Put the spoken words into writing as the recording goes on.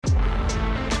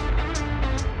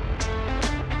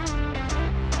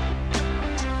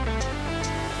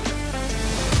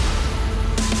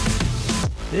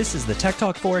This is the Tech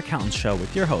Talk for Accountants show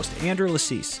with your host, Andrew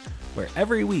Lasise, where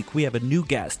every week we have a new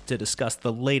guest to discuss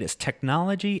the latest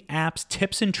technology, apps,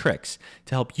 tips, and tricks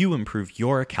to help you improve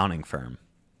your accounting firm.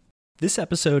 This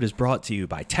episode is brought to you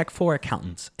by Tech4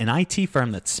 Accountants, an IT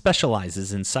firm that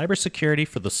specializes in cybersecurity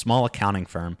for the small accounting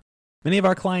firm. Many of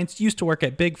our clients used to work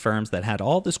at big firms that had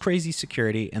all this crazy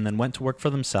security and then went to work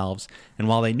for themselves, and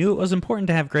while they knew it was important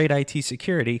to have great IT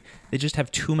security, they just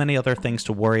have too many other things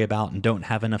to worry about and don't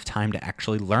have enough time to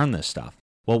actually learn this stuff.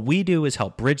 What we do is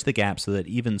help bridge the gap so that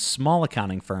even small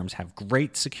accounting firms have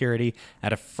great security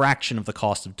at a fraction of the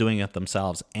cost of doing it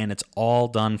themselves, and it's all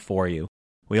done for you.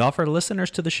 We offer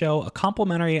listeners to the show a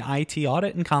complimentary IT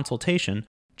audit and consultation.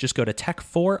 Just go to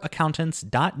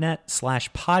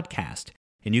tech4accountants.net/podcast.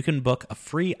 And you can book a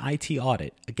free IT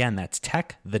audit. Again, that's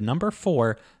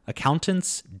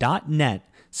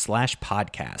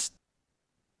tech4accountants.net/podcast.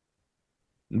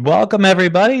 Welcome,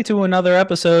 everybody, to another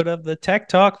episode of the Tech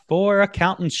Talk for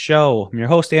Accountants show. I'm your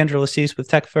host, Andrew Lasise with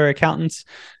Tech for Accountants,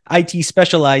 IT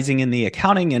specializing in the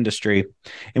accounting industry.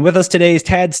 And with us today is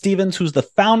Tad Stevens, who's the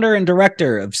founder and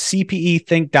director of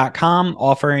CPEthink.com,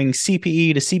 offering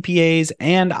CPE to CPAs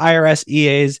and IRS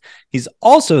EAs. He's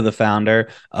also the founder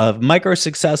of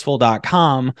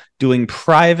Microsuccessful.com, doing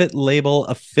private label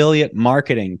affiliate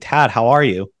marketing. Tad, how are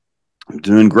you? I'm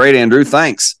doing great, Andrew.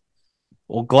 Thanks.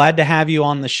 Well, glad to have you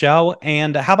on the show.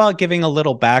 And how about giving a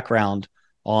little background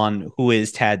on who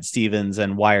is Tad Stevens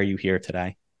and why are you here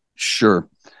today? Sure.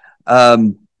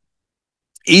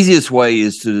 Easiest way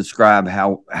is to describe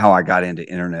how I got into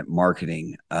internet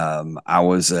marketing. I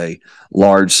was a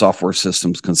large software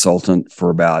systems consultant for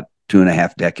about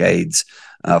 2.5 decades,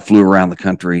 flew around the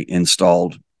country,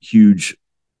 installed huge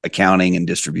accounting and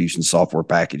distribution software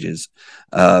packages,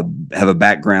 have a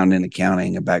background in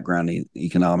accounting, a background in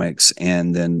economics,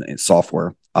 and then in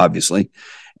software, obviously.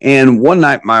 And one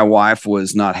night my wife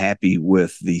was not happy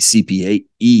with the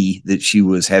CPE that she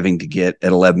was having to get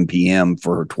at 11 p.m.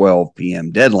 for her 12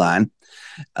 p.m. deadline,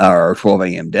 or 12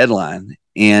 a.m. deadline.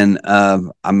 And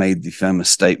I made the famous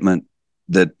statement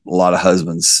that a lot of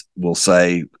husbands will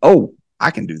say, "Oh, I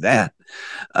can do that."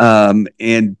 And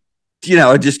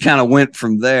it just kind of went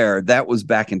from there. That was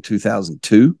back in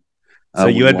 2002. So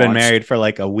you had been married for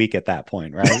like a week at that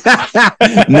point, right?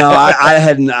 No, I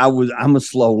hadn't. I'm a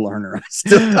slow learner.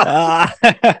 I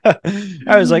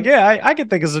was like, yeah, I could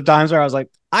think of some times where I was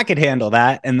like, I could handle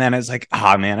that. And then it's like,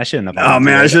 oh man, I shouldn't have. Oh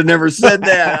man, I should have never said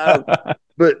that.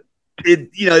 But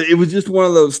it was just one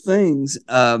of those things.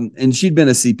 And she'd been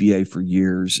a CPA for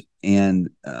years. And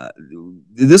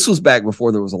this was back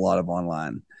before there was a lot of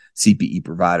online CPE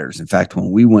providers. In fact,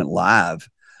 when we went live,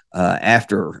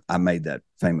 after I made that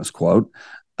famous quote,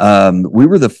 we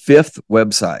were the 5th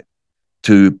website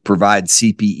to provide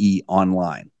CPE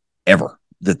online ever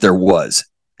that there was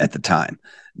at the time.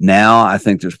 Now I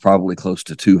think there's probably close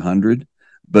to 200,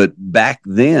 but back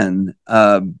then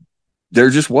there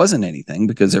just wasn't anything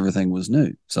because everything was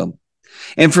new. So,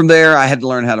 and from there I had to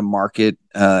learn how to market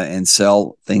and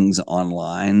sell things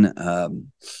online,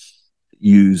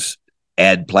 use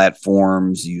ad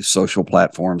platforms, use social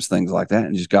platforms, things like that,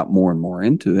 and just got more and more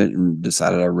into it and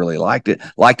decided I really liked it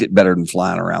better than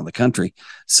flying around the country.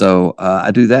 So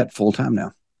I do that full time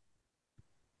now.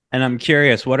 And I'm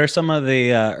curious, what are some of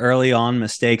the early on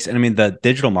mistakes? And I mean, the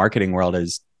digital marketing world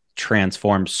has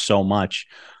transformed so much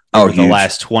over the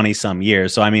last 20 some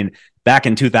years. So, I mean, back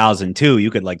in 2002, you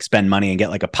could like spend money and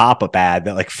get like a pop-up ad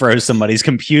that like froze somebody's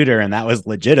computer, and that was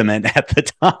legitimate at the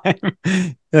time.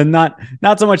 And not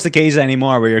so much the case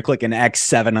anymore, where you're clicking X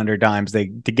 700 times to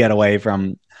get away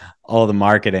from all the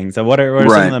marketing. So what are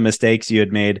some of the mistakes you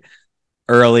had made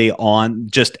early on?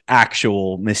 Just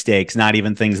actual mistakes, not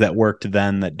even things that worked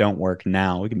then that don't work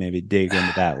now. We can maybe dig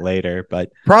into that later.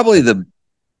 But probably the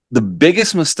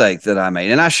biggest mistake that I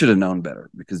made, and I should have known better,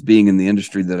 because being in the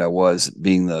industry that I was,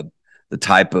 being the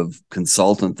type of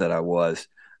consultant that I was,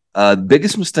 the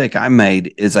biggest mistake I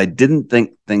made is I didn't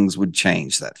think things would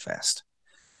change that fast.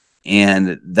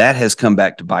 And that has come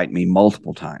back to bite me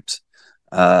multiple times.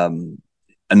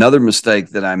 Another mistake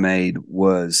that I made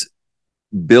was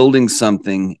building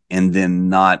something and then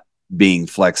not being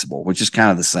flexible, which is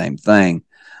kind of the same thing.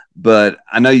 But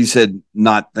I know you said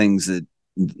not things that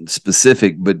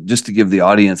specific, but just to give the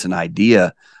audience an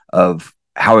idea of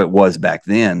how it was back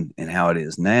then and how it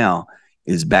is now.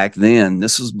 Is back then,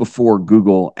 this was before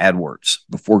Google AdWords,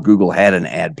 before Google had an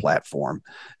ad platform.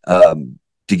 To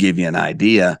give you an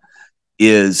idea,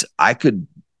 is I could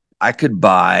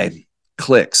buy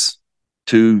clicks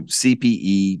to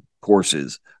CPE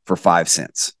courses for 5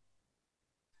 cents,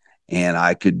 and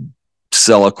I could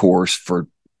sell a course for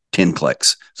 10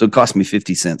 clicks. So it cost me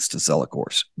 50 cents to sell a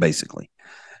course, basically.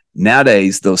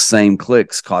 Nowadays, those same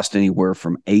clicks cost anywhere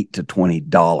from $8 to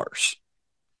 $20.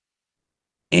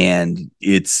 And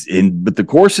but the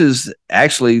courses,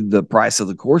 actually, the price of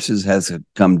the courses has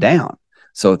come down.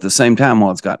 So at the same time,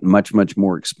 while it's gotten much, much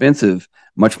more expensive,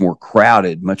 much more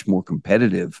crowded, much more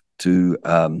competitive to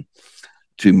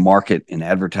market and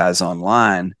advertise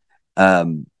online,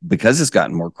 because it's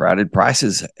gotten more crowded,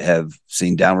 prices have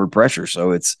seen downward pressure.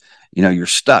 So it's, you're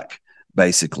stuck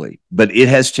basically, but it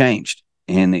has changed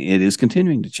and it is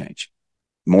continuing to change.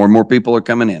 More and more people are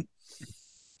coming in.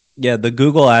 Yeah, the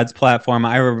Google Ads platform,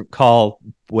 I recall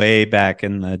way back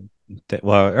in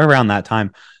around that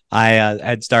time, I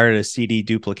had started a CD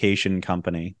duplication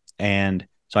company. And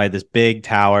so I had this big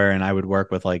tower and I would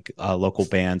work with like local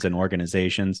bands and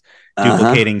organizations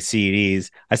duplicating CDs.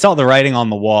 I saw the writing on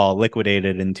the wall,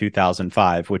 liquidated in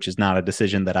 2005, which is not a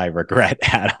decision that I regret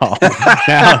at all.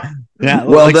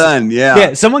 Well done.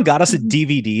 Yeah. Someone got us a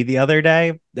DVD the other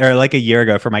day, or like a year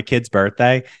ago for my kid's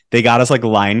birthday. They got us like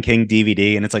Lion King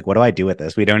DVD, and it's like, what do I do with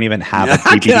this? We don't even have a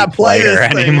DVD player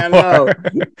anymore.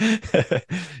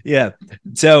 Yeah.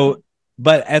 So,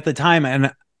 but at the time,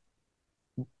 and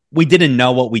we didn't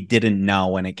know what we didn't know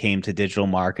when it came to digital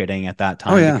marketing at that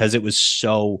time, because it was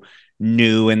so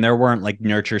new and there weren't like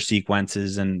nurture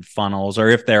sequences and funnels, or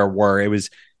if there were, it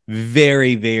was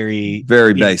very, very,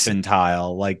 very basic,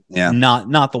 infantile, like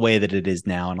not the way that it is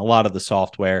now. And a lot of the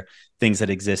software things that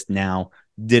exist now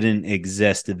didn't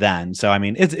exist then. So, I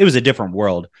mean, it was a different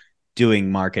world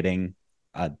doing marketing,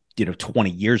 20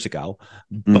 years ago.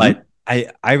 Mm-hmm. But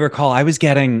I recall I was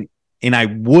getting, and I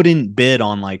wouldn't bid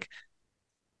on like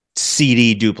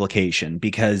CD duplication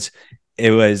because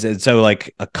it was, so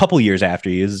like a couple years after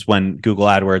you, this is when Google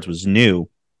AdWords was new.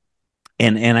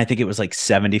 And I think it was like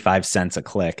 75 cents a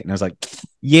click. And I was like,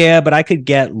 yeah, but I could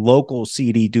get local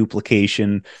CD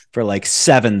duplication for like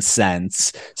 7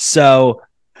 cents. So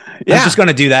I'm just going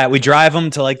to do that. We drive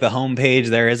them to like the homepage.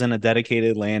 There isn't a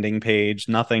dedicated landing page,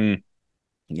 nothing.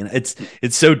 It's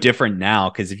so different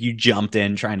now, because if you jumped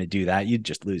in trying to do that, you'd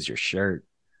just lose your shirt.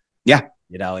 Yeah.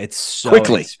 It's so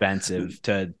expensive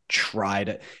to try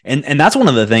to, and that's one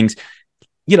of the things,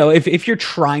 if you're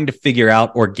trying to figure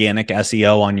out organic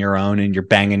SEO on your own and you're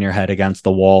banging your head against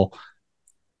the wall,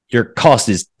 your cost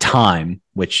is time,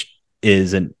 which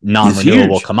is a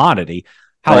non-renewable commodity.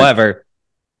 Right. However,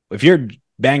 if you're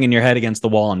banging your head against the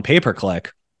wall on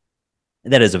pay-per-click,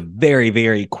 that is a very,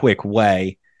 very quick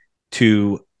way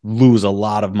to lose a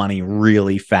lot of money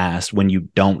really fast when you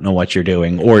don't know what you're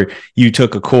doing, or you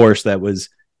took a course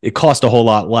it cost a whole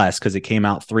lot less because it came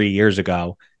out 3 years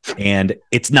ago and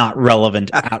it's not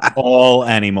relevant at all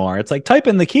anymore. It's like, type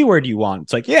in the keyword you want.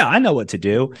 It's like, yeah, I know what to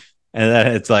do. And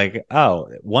then it's like, oh,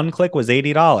 one click was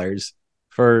 $80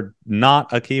 for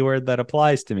not a keyword that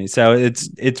applies to me. So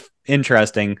it's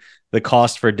interesting. The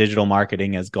cost for digital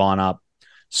marketing has gone up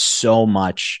so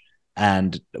much.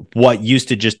 And what used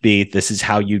to just be, this is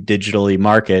how you digitally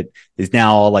market, is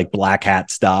now all like black hat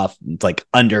stuff. It's like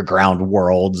underground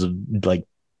worlds of like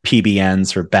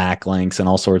PBNs for backlinks and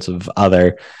all sorts of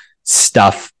other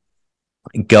stuff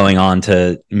going on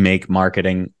to make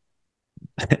marketing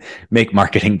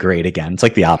great again. It's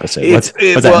like the opposite.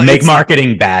 Make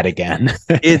marketing bad again.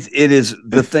 It is.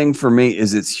 The thing for me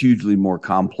is it's hugely more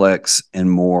complex and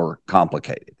more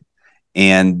complicated.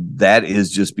 And that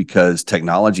is just because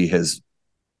technology has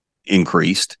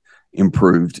improved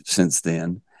since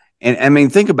then. And I mean,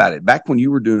 think about it. Back when you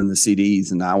were doing the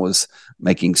CDs and I was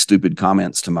making stupid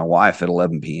comments to my wife at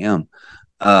 11 p.m.,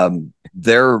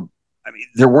 there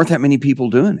weren't that many people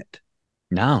doing it.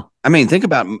 No. I mean, think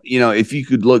about, if you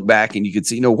could look back and you could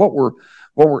see, what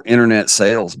were internet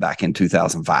sales back in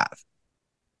 2005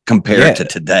 compared to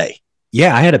today?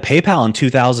 Yeah, I had a PayPal in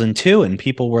 2002 and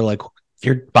people were like,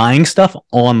 you're buying stuff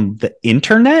on the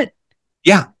internet?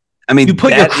 Yeah. I mean, you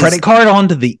put your credit card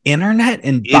onto the internet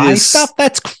and buy stuff?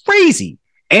 That's crazy.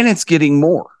 And it's getting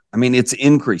more. I mean, it's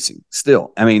increasing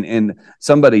still. I mean, and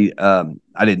somebody, I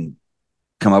didn't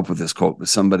come up with this quote, but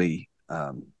somebody,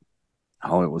 it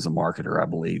was a marketer, I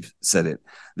believe, said it,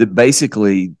 that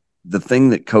basically the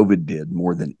thing that COVID did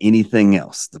more than anything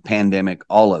else, the pandemic,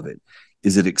 all of it,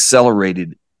 is it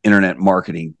accelerated internet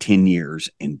marketing 10 years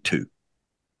in 2.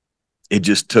 It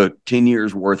just took 10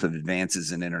 years worth of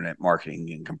advances in internet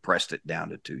marketing and compressed it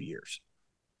down to 2 years,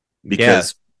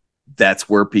 because that's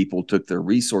where people took their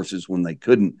resources when they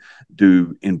couldn't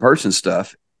do in-person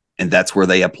stuff. And that's where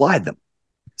they applied them.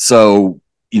 So,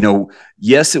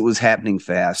 yes, it was happening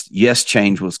fast. Yes,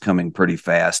 change was coming pretty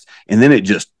fast. And then it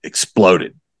just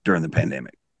exploded during the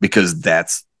pandemic because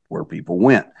that's where people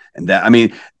went. And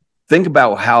think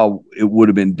about how it would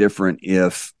have been different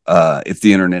if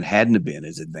the internet hadn't have been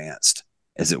as advanced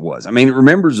as it was. I mean,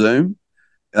 remember Zoom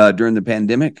during the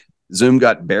pandemic? Zoom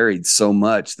got buried so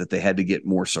much that they had to get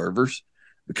more servers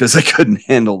because they couldn't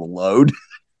handle the load.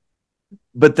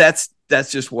 But that's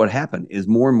just what happened. Is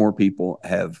more and more people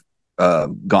have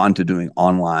gone to doing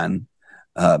online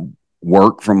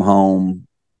work from home,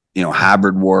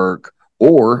 hybrid work,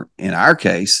 or in our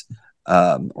case,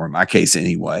 or in my case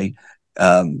anyway,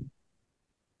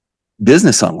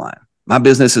 business online. My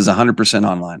business is 100%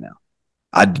 online now.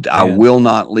 I will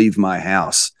not leave my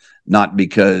house, not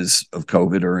because of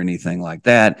COVID or anything like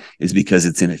that, is because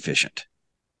it's inefficient.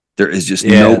 There is just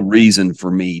no reason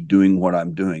for me doing what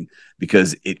I'm doing,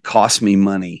 because it costs me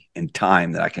money and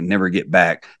time that I can never get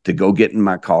back to go get in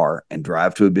my car and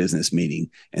drive to a business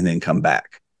meeting and then come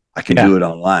back. I can do it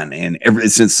online. And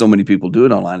since so many people do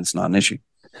it online, it's not an issue.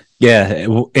 Yeah.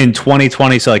 In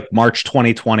 2020, so like March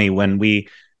 2020, when we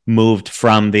moved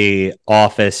from the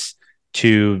office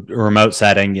to a remote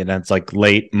setting, it's like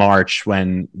late March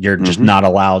when you're just not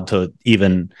allowed to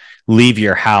even leave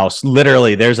your house.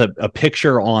 Literally, there's a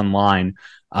picture online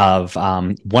of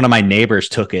one of my neighbors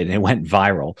took it and it went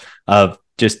viral, of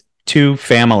just two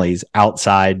families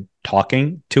outside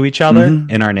talking to each other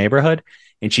in our neighborhood.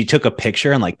 And she took a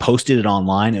picture and like posted it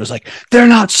online. It was like, they're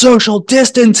not social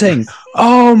distancing.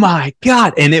 Oh my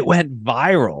God. And it went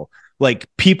viral. Like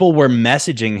people were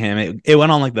messaging him. It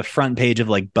went on like the front page of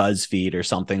like BuzzFeed or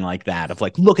something like that, of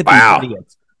like, look at these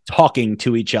idiots talking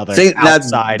to each other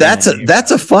outside. That's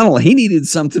a funnel. He needed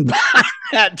something behind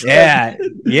that.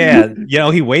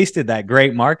 Yeah. He wasted that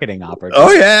great marketing opportunity.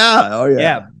 Oh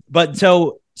yeah. But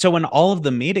so when all of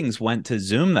the meetings went to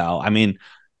Zoom, though, I mean,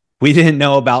 we didn't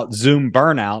know about Zoom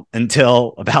burnout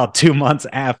until about 2 months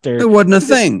after. It wasn't a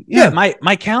thing. Yeah.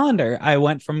 My calendar, I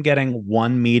went from getting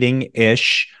one meeting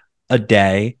ish a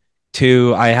day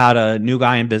to I had a new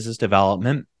guy in business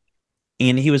development,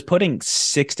 and he was putting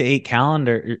 6 to 8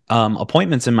 calendar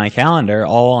appointments in my calendar,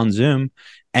 all on Zoom,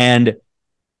 and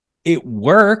it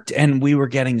worked. And we were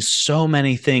getting so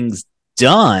many things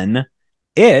done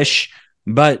ish,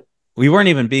 but we weren't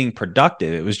even being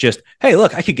productive. It was just, hey,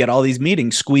 look, I could get all these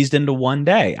meetings squeezed into one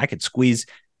day. I could squeeze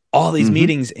all these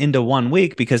meetings into 1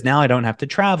 week because now I don't have to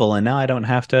travel, and now I don't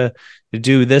have to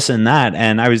do this and that.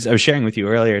 And I was sharing with you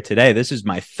earlier today, this is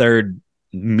my 3rd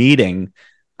meeting.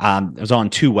 I was on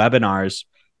 2 webinars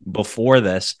before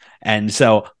this. And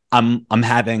so I'm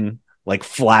having like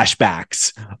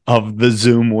flashbacks of the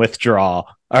Zoom withdrawal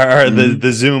or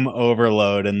the Zoom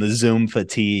overload and the Zoom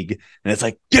fatigue. And it's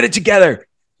like, get it together.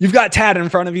 You've got Tad in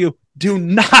front of you. Do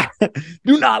not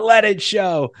let it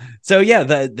show. So yeah,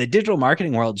 the digital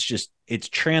marketing world is it's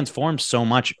transformed so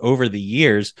much over the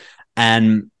years.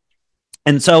 And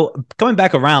so going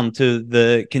back around to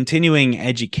the continuing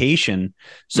education.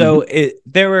 So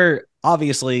there were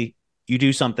obviously, you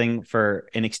do something for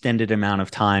an extended amount of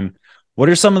time. What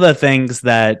are some of the things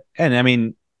that, and I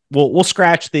mean, we'll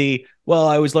scratch well,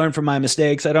 I always learn from my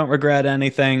mistakes, I don't regret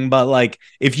anything. But like,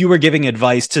 if you were giving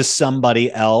advice to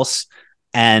somebody else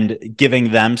and giving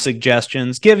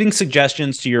suggestions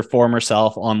to your former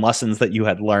self on lessons that you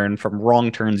had learned from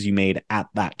wrong turns you made at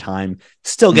that time,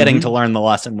 still getting to learn the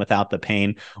lesson without the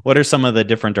pain, what are some of the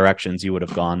different directions you would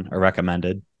have gone or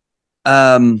recommended?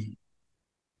 I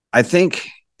think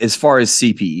as far as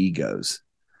CPE goes,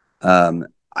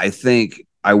 I think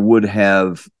I would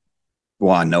have,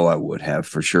 well, I know I would have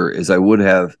for sure, is I would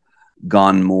have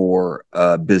gone more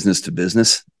business to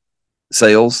business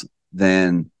sales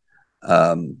than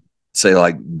say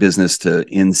like business to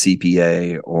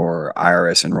NCPA or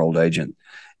IRS enrolled agent.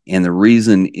 And the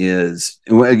reason is,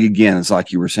 again, it's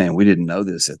like you were saying, we didn't know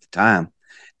this at the time,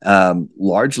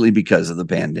 largely because of the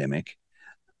pandemic.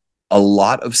 A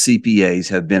lot of CPAs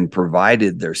have been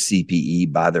provided their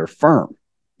CPE by their firm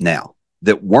now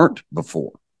that weren't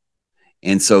before.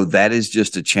 And so that is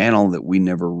just a channel that we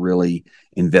never really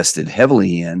invested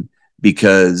heavily in,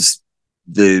 because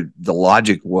the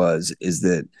logic is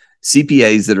that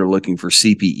CPAs that are looking for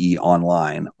CPE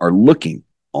online are looking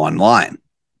online.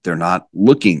 They're not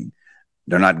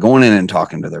going in and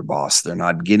talking to their boss. They're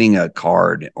not getting a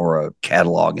card or a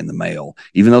catalog in the mail,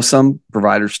 even though some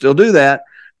providers still do that,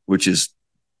 which is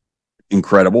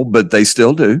incredible, but they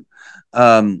still do,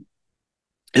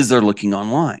 is they're looking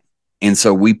online. And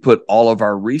so we put all of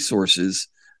our resources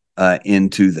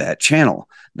into that channel.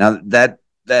 Now that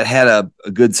had a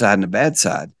good side and a bad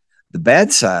side. The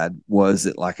bad side was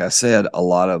that, like I said, a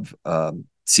lot of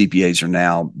CPAs are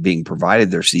now being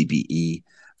provided their CPE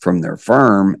from their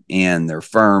firm, and their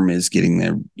firm is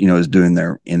getting is doing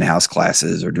their in-house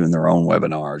classes or doing their own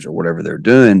webinars or whatever they're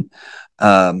doing.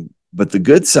 But the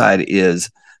good side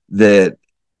is that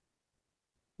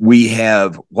we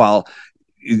have, while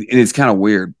it's kind of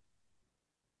weird.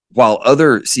 While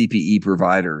other CPE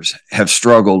providers have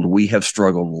struggled, we have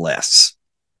struggled less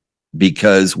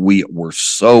because we were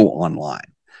so online.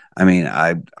 I mean,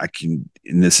 I can,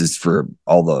 and this is for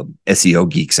all the SEO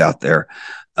geeks out there.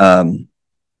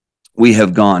 We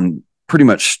have gone pretty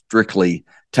much strictly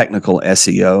technical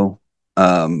SEO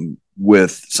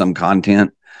with some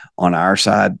content on our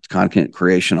side, content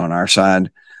creation on our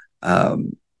side.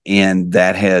 And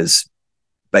that has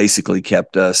basically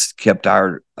kept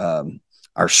our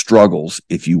struggles,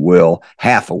 if you will,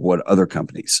 half of what other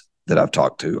companies that I've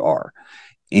talked to are.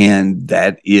 And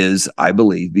that is, I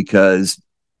believe, because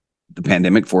the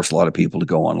pandemic forced a lot of people to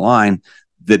go online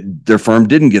that their firm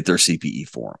didn't get their CPE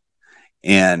form.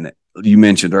 And you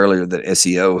mentioned earlier that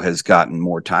SEO has gotten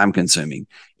more time consuming.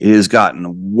 It has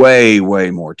gotten way,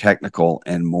 way more technical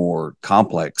and more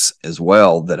complex as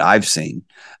well that I've seen.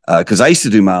 Because I used to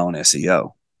do my own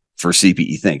SEO for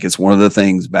CPE Think. It's one of the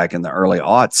things back in the early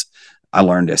aughts, I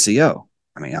learned SEO.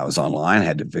 I mean, I was online,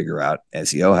 had to figure out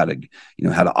SEO, how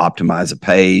to optimize a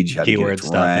page, how keyword to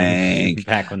get it rank.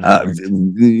 Back when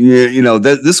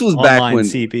this was online back when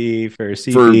CPE for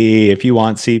CPE. If you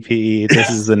want CPE, this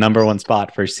is the number one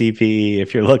spot for CPE.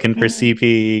 If you're looking for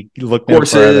CPE, look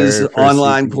courses,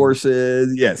 online CPE.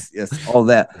 courses. Yes, all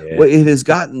that. Yeah. Well, it has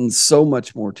gotten so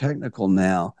much more technical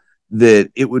now that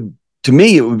it would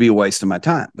be a waste of my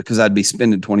time because I'd be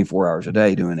spending 24 hours a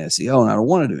day doing SEO, and I don't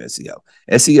want to do SEO.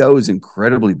 SEO is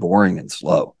incredibly boring and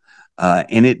slow,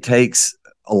 and it takes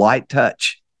a light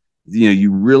touch.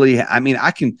 You really, I mean,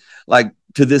 I can, like,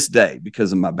 to this day,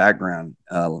 because of my background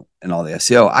and all the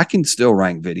SEO, I can still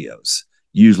rank videos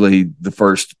usually the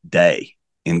first day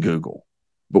in Google.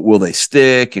 But will they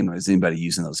stick? And is anybody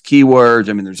using those keywords?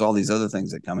 I mean, there's all these other things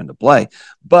that come into play,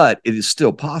 but it is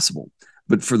still possible.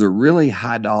 But for the really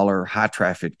high dollar, high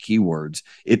traffic keywords,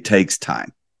 it takes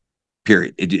time,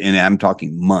 period. And I'm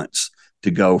talking months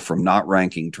to go from not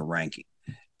ranking to ranking.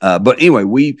 But anyway,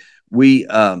 we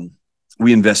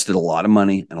invested a lot of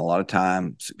money and a lot of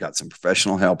time, so got some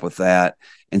professional help with that.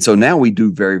 And so now we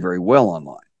do very, very well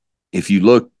online. If you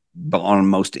look on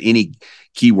most any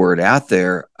keyword out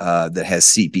there that has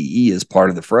CPE as part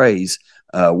of the phrase,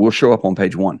 we'll show up on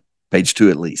page 1, page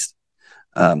 2 at least.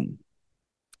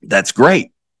 That's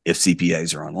great if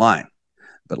CPAs are online,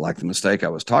 but like the mistake I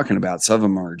was talking about, some of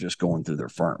them are just going through their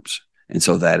firms. And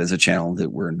so that is a channel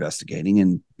that we're investigating,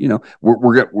 and,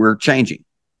 we're changing.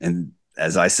 And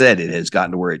as I said, it has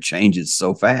gotten to where it changes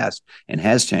so fast and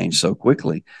has changed so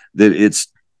quickly that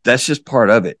that's just part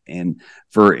of it. And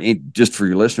for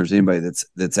your listeners, anybody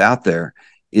that's out there,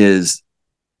 is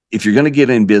if you're going to get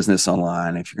in business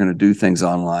online, if you're going to do things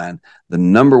online, the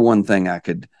number one thing I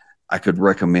could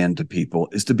recommend to people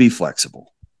is to be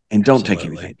flexible and don't take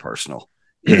anything personal.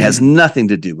 It has nothing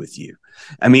to do with you.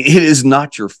 I mean, it is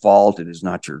not your fault. It is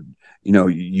not your,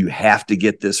 you have to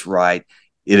get this right.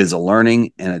 It is a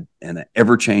learning and an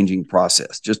ever-changing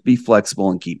process. Just be flexible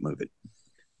and keep moving.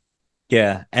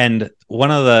 Yeah. And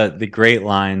one of the great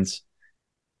lines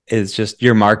is just,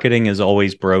 your marketing is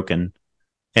always broken.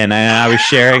 And I was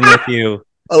sharing with you,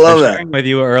 I love that. Sharing with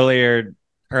you earlier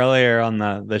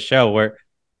on the show where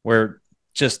we're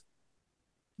just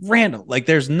random. Like,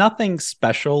 there's nothing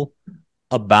special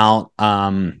about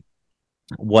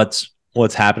what's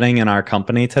happening in our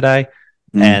company today.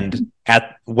 Mm-hmm. And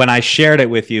when I shared it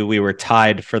with you, we were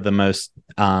tied for the most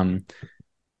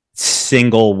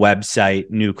single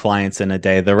website new clients in a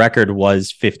day. The record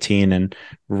was 15, and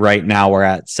right now we're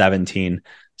at 17.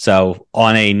 So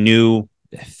on a new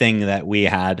thing that we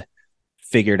had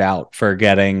figured out for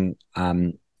getting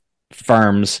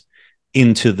firms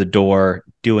into the door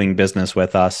doing business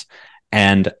with us.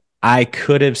 And I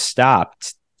could have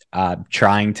stopped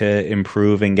trying to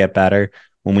improve and get better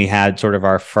when we had sort of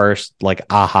our first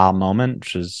aha moment,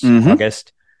 which was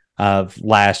August of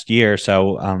last year.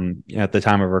 So at the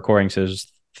time of recording, so it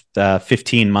was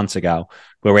 15 months ago,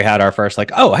 where we had our first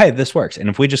oh, hey, this works. And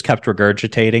if we just kept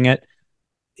regurgitating it,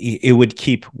 it would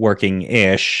keep working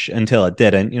ish until it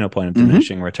didn't, point of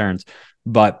diminishing returns.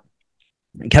 But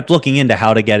kept looking into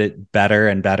how to get it better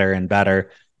and better and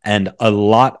better. And a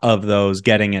lot of those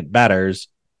getting it betters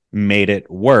made it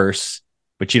worse,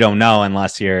 but you don't know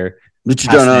unless you're. But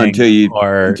you don't know until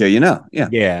you know. Yeah.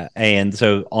 Yeah. And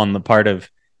so on the part of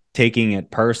taking it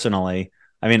personally,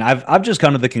 I mean, I've just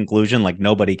come to the conclusion,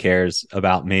 nobody cares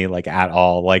about me, at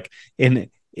all. In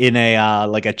a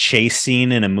a chase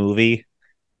scene in a movie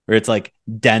where it's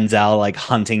Denzel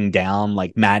hunting down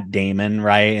Matt Damon,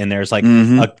 right? And there's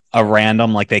a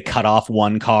random they cut off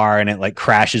one car and it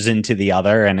crashes into the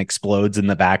other and explodes in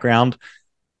the background.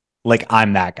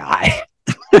 I'm that guy.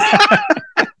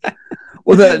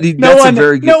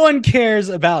 Well, no one cares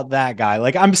about that guy.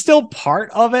 Like, I'm still part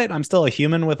of it. I'm still a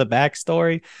human with a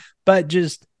backstory, but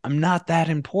just I'm not that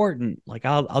important. Like,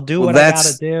 I'll do what I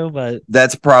gotta do. But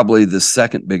that's probably the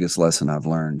second biggest lesson I've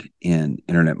learned in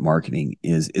internet marketing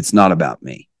is it's not about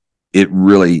me. It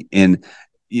really, and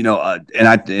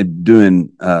I'm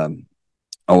doing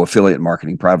affiliate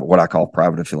marketing, what I call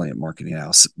private affiliate marketing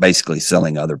now, basically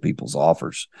selling other people's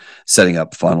offers, setting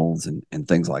up funnels and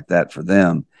things like that for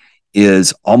them.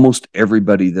 Is almost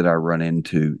everybody that I run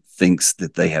into thinks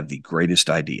that they have the greatest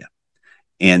idea,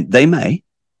 and they may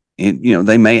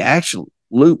absolutely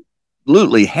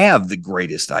have the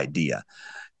greatest idea.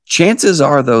 Chances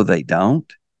are, though, they don't,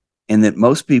 and that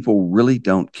most people really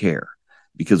don't care,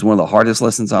 because one of the hardest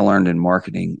lessons I learned in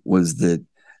marketing was that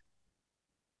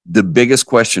the biggest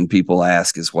question people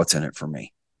ask is, what's in it for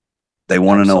me? They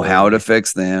want to know how it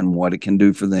affects them, what it can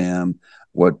do for them,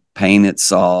 what pain it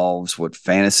solves, what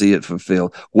fantasy it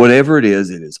fulfills, whatever it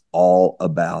is all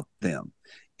about them.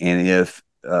 And if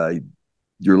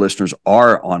your listeners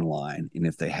are online, and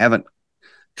if they haven't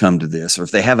come to this, or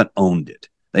if they haven't owned it,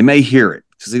 they may hear it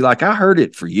because they're like, I heard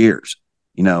it for years,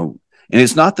 and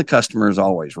it's not the customer is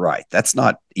always right. That's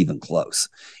not even close.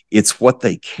 It's what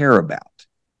they care about.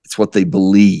 It's what they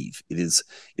believe. It's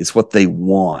what they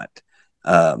want.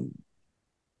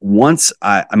 Once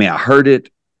I heard it,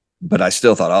 but I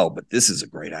still thought, but this is a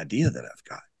great idea that I've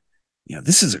got.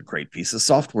 This is a great piece of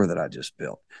software that I just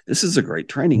built. This is a great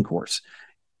training course.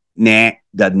 Nah,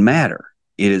 doesn't matter.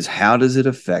 It is, how does it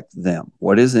affect them?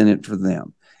 What is in it for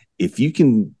them? If you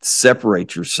can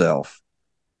separate yourself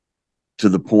to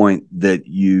the point that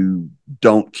you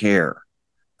don't care.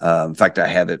 In fact, I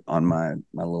have it on my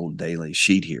little daily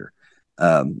sheet here.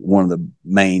 One of the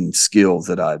main skills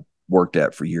that I worked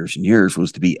at for years and years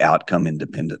was to be outcome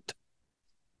independent.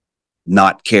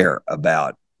 Not care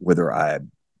about whether I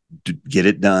get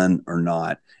it done or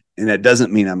not. And that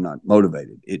doesn't mean I'm not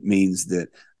motivated. It means that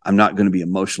I'm not going to be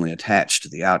emotionally attached to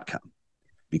the outcome,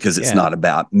 because it's not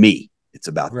about me. It's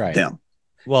about them.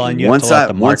 Well, and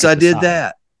once I did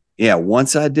that,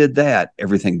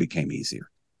 everything became easier.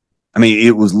 I mean,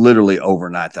 it was literally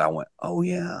overnight that I went, oh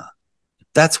yeah,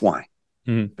 that's why.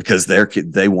 Mm-hmm. Because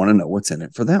they want to know what's in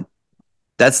it for them.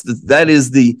 That's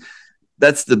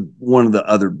one of the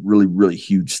other really, really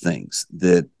huge things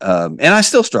that, and I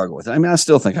still struggle with it. I mean, I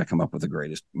still think I come up with the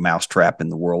greatest mousetrap in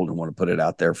the world and want to put it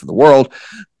out there for the world.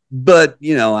 But,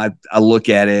 I look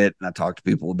at it and I talk to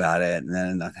people about it. And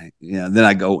then I think, then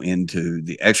I go into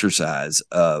the exercise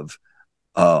of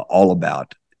all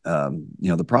about,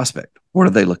 the prospect. What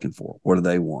are they looking for? What do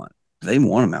they want? Do they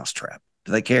want a mousetrap?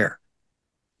 Do they care?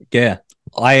 Yeah.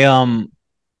 One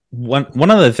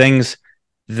of the things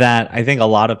that I think a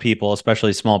lot of people,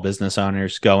 especially small business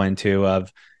owners, go into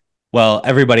of, well,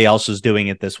 everybody else is doing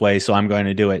it this way, so I'm going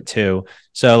to do it too.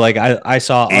 So like I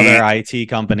saw other IT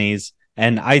companies,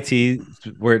 and IT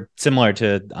were similar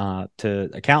to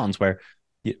accountants, where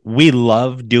we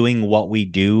love doing what we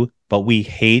do, but we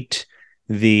hate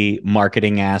the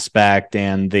marketing aspect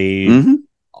and the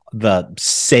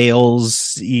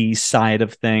sales-y side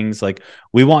of things. Like,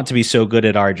 we want to be so good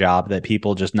at our job that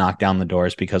people just knock down the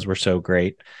doors because we're so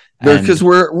great. Because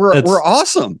we're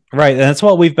awesome. Right. And that's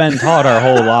what we've been taught our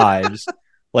whole lives.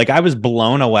 Like, I was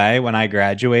blown away when I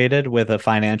graduated with a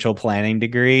financial planning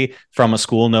degree from a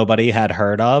school nobody had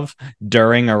heard of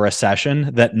during a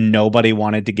recession that nobody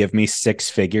wanted to give me 6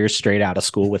 figures straight out of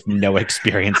school with no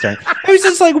experience. I was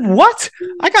just like, what?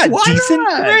 I got decent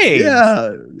grades.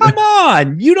 Yeah. Come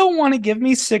on. You don't want to give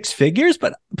me 6 figures,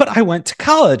 but I went to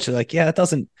college. Like, yeah,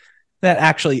 that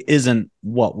actually isn't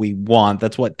what we want.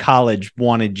 That's what college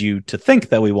wanted you to think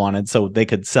that we wanted, so they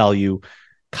could sell you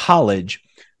college.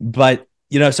 But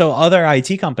so other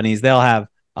IT companies, they'll have,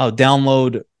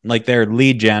 download, like, their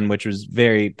lead gen, which was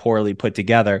very poorly put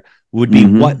together, would be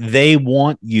what they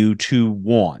want you to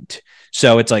want.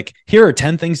 So it's like, here are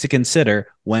 10 things to consider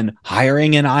when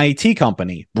hiring an IT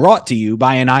company, brought to you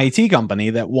by an IT company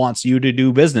that wants you to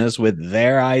do business with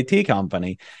their IT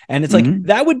company. And it's like,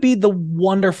 that would be the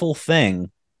wonderful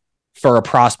thing for a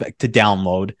prospect to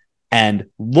download and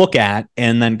look at,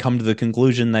 and then come to the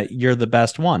conclusion that you're the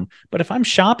best one. But if I'm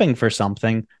shopping for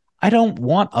something, I don't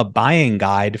want a buying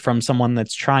guide from someone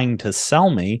that's trying to sell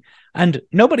me. And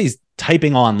nobody's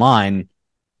typing online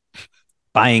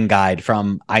buying guide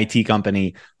from IT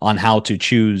company on how to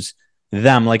choose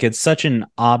them. Like, it's such an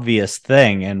obvious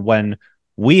thing. And when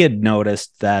we had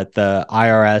noticed that the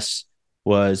IRS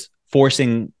was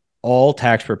forcing all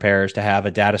tax preparers to have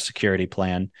a data security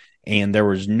plan, and there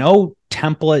was no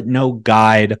template, no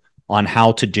guide on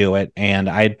how to do it. And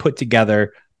I had put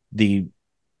together the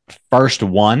first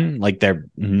one, like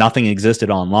nothing existed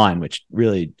online, which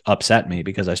really upset me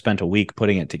because I spent a week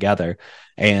putting it together.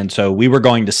 And so we were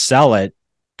going to sell it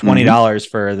 $20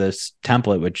 for this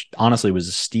template, which honestly was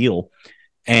a steal.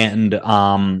 And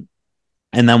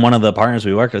then one of the partners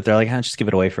we worked with, they're like, just give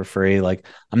it away for free. Like,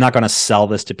 I'm not going to sell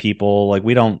this to people. Like,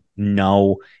 we don't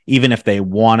know even if they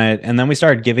want it. And then we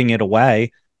started giving it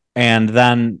away. And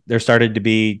then there started to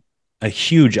be a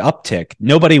huge uptick.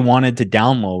 Nobody wanted to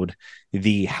download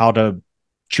the how to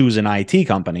choose an IT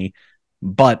company.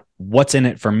 But what's in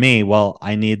it for me? Well,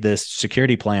 I need this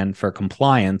security plan for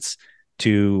compliance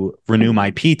to renew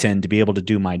my PTIN to be able to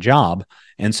do my job.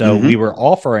 And so we were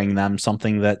offering them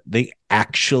something that they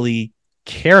actually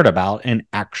cared about and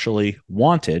actually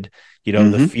wanted,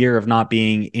 the fear of not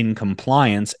being in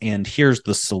compliance. And here's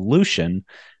the solution.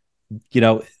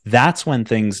 That's when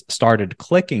things started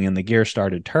clicking and the gear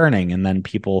started turning. And then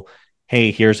people,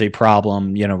 hey, here's a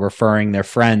problem, referring their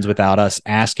friends without us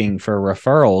asking for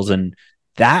referrals. And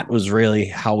that was really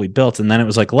how we built. And then it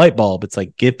was like light bulb. It's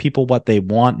like, give people what they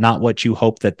want, not what you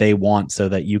hope that they want so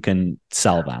that you can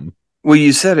sell them. Well,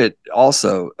 you said it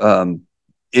also,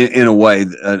 in a way,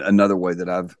 another way that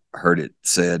I've heard it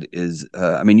said is,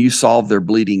 you solve their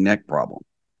bleeding neck problem.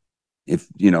 If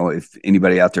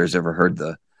anybody out there has ever heard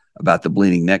about the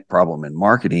bleeding neck problem in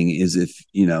marketing, is if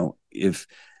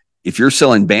you're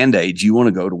selling Band-Aids, you want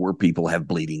to go to where people have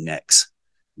bleeding necks,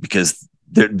 because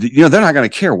they're not going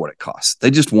to care what it costs.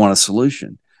 They just want a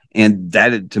solution. And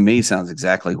that, to me, sounds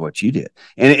exactly what you did.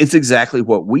 And it's exactly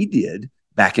what we did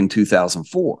back in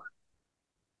 2004.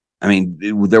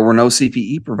 There were no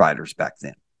CPE providers back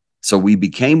then. So we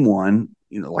became one.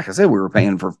 Like I said, we were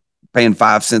paying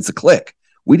 5 cents a click.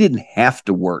 We didn't have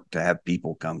to work to have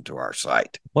people come to our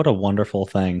site. What a wonderful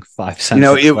thing. 5 cents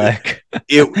a click.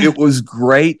 It was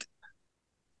great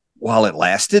while it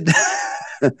lasted.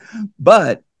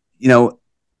 But,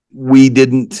 we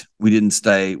didn't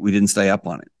stay up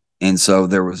on it. And so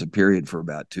there was a period for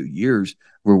about 2 years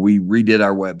where we redid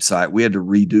our website. We had to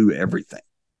redo everything.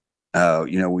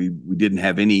 We didn't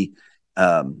have any,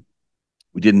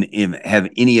 we didn't even have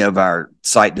any of our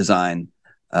site design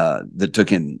that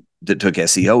took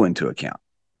SEO into account.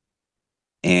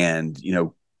 And,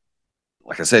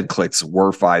 like I said, clicks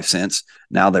were 5 cents.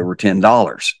 Now they were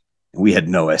 $10. And we had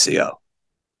no SEO.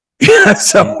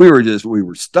 So we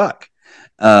were stuck.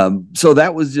 So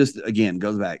that was just, again,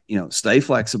 goes back, stay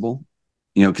flexible,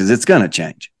 because it's going to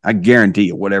change. I guarantee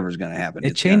you, whatever's going to happen.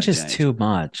 It changes too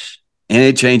much. And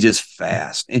it changes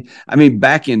fast.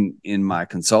 Back in my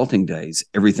consulting days,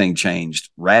 everything changed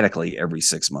radically every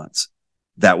 6 months.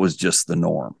 That was just the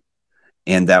norm.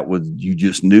 And you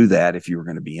just knew that if you were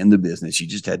going to be in the business, you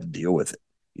just had to deal with it.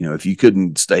 If you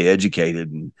couldn't stay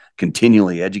educated and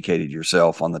continually educated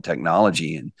yourself on the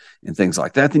technology and things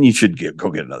like that, then you should go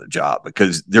get another job,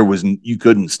 because you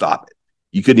couldn't stop it.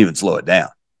 You couldn't even slow it down.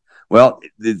 Well,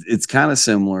 it's kind of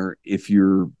similar if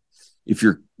your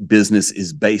business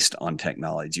is based on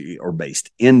technology or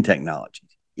based in technology.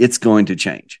 It's going to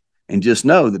change. And just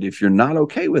know that if you're not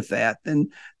okay with that, then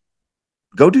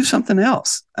go do something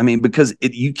else. Because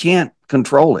you can't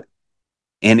control it.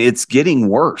 And it's getting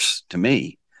worse to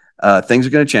me. Things are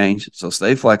going to change. So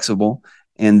stay flexible.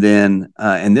 And then,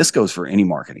 and this goes for any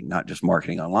marketing, not just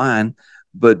marketing online,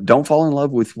 but don't fall in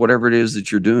love with whatever it is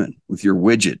that you're doing with your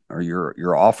widget or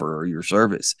your offer or your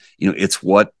service. It's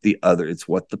what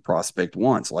the prospect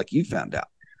wants, like you found out.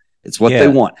 It's what they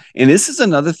want. And this is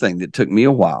another thing that took me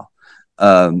a while.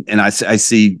 And I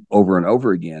see over and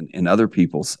over again in other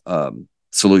people's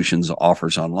solutions,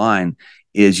 offers online,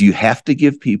 is you have to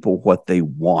give people what they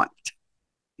want,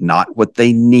 not what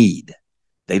they need.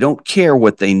 They don't care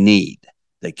what they need.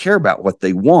 They care about what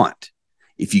they want.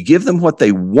 If you give them what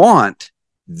they want,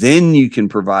 then you can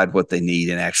provide what they need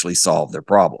and actually solve their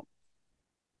problem.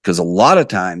 Because a lot of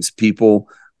times people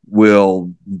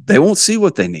they won't see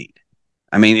what they need.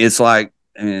 It's like,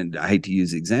 and I hate to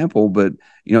use the example, but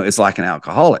it's like an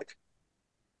alcoholic.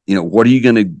 What are you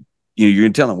going to, you're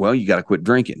going to tell them, well, you got to quit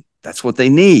drinking. That's what they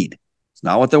need. It's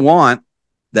not what they want.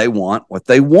 They want what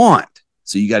they want.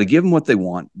 So you got to give them what they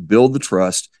want, build the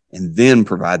trust, and then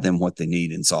provide them what they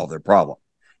need and solve their problem.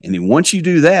 And then once you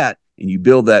do that and you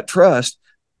build that trust,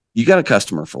 you got a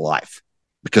customer for life,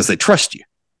 because they trust you.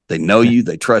 They know you,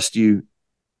 they trust you,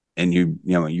 and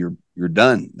you're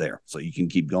done there. So you can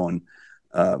keep going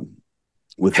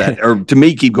with that, or to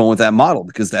me, keep going with that model,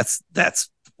 because that's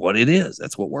what it is.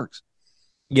 That's what works.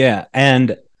 Yeah.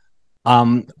 And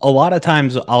a lot of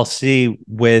times I'll see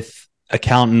with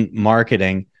accountant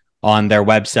marketing on their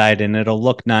website, and it'll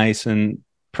look nice and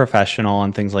professional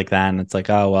and things like that. And it's like,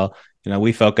 oh, well,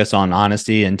 we focus on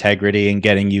honesty, integrity, and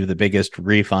getting you the biggest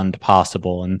refund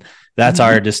possible. And that's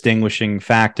our distinguishing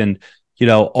fact. And,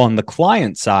 on the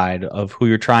client side of who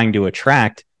you're trying to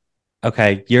attract,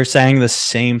 okay, you're saying the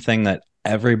same thing that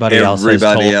everybody else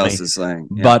is saying.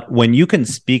 Yeah. But when you can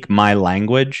speak my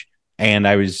language, and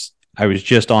I was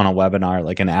just on a webinar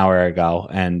like an hour ago,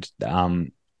 and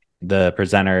the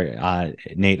presenter,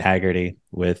 Nate Haggerty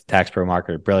with Tax Pro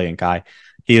Marketer, brilliant guy.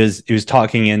 He was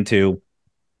talking into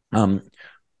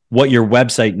what your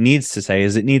website needs to say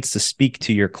is it needs to speak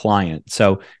to your client.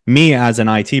 So me as an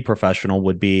IT professional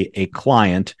would be a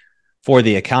client for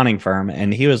the accounting firm.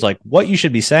 And he was like, what you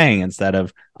should be saying instead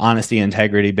of honesty,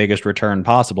 integrity, biggest return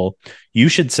possible, you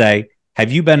should say, have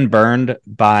you been burned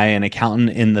by an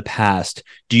accountant in the past?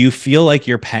 Do you feel like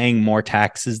you're paying more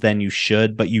taxes than you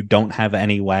should, but you don't have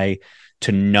any way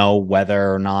to know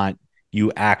whether or not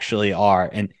you actually are?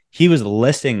 And he was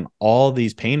listing all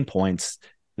these pain points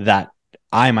that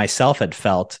I myself had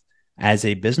felt as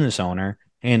a business owner.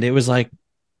 And it's like,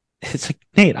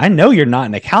 Nate, I know you're not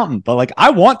an accountant, but like,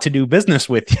 I want to do business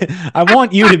with you. I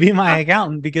want you to be my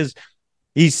accountant, because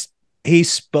he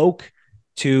spoke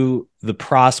to the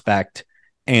prospect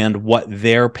and what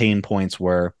their pain points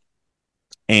were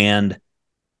and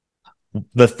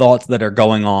the thoughts that are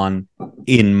going on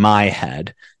in my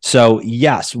head. So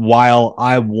yes, while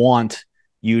I want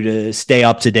you to stay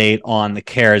up to date on the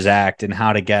CARES Act and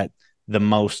how to get the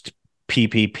most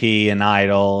PPP and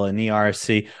EIDL and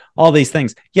ERC, all these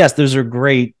things. Yes, those are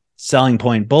great selling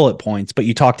point bullet points, but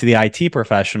you talk to the IT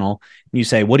professional and you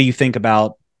say, what do you think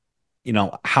about,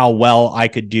 how well I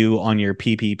could do on your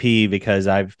PPP, because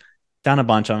I've done a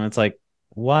bunch of them. It's like,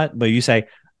 what? But you say,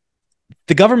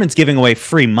 the government's giving away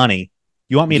free money.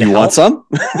 You want me to help? Want some?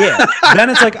 Yeah. Then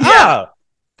it's like, yeah.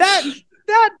 That's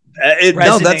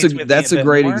a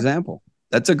great more. example.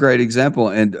 That's a great example.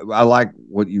 And I like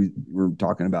what you were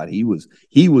talking about. He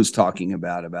was talking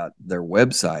about their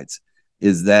websites.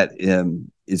 Is that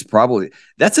is probably,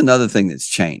 that's another thing that's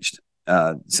changed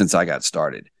since I got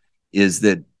started, is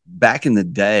that back in the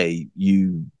day,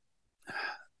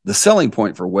 the selling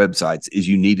point for websites is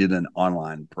you needed an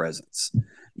online presence.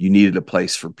 You needed a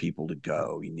place for people to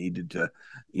go. You needed to,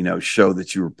 show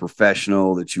that you were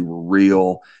professional, that you were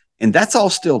real. And that's all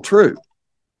still true.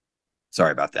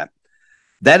 Sorry about that.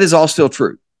 That is all still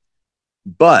true.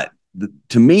 But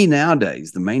to me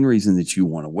nowadays, the main reason that you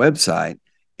want a website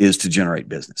is to generate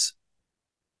business.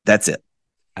 That's it.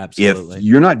 Absolutely. If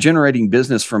you're not generating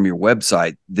business from your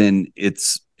website, then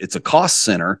it's a cost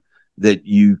center that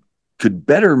you could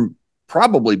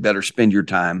probably better spend your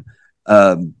time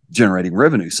generating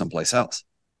revenue someplace else.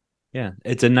 Yeah,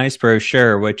 it's a nice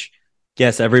brochure, which,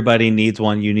 yes, everybody needs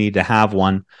one. You need to have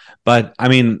one. But I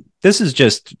mean, this is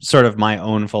just sort of my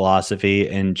own philosophy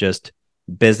in just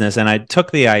business. And I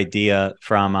took the idea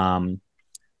from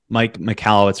Mike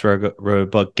Michalowicz wrote a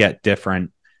book, Get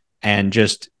Different. And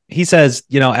he says,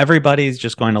 everybody's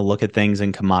just going to look at things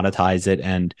and commoditize it.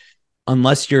 And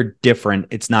unless you're different,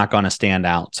 it's not going to stand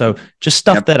out. So just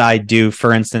stuff that I do,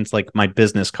 for instance, like my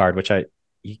business card,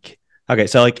 okay,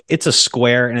 so like it's a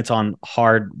square and it's on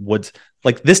hard woods.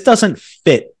 Like this doesn't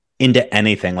fit into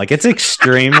anything. Like it's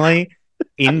extremely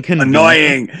inconvenient.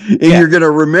 Annoying. And you're going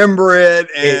to remember it.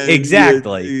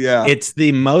 Exactly. Yeah. It's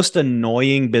the most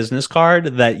annoying business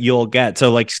card that you'll get.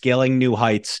 So like Scaling New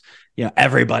Heights,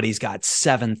 everybody's got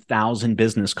 7,000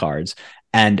 business cards.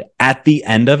 And at the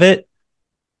end of it,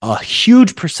 a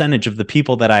huge percentage of the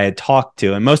people that I had talked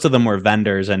to, and most of them were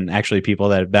vendors and actually people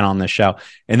that have been on this show,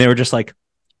 and they were just like,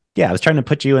 yeah, I was trying to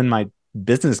put you in my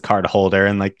business card holder,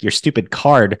 and like your stupid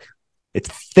card, it's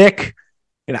thick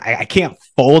and I can't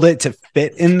fold it to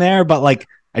fit in there, but like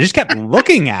I just kept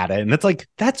looking at it and it's like,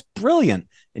 that's brilliant.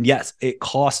 And yes, it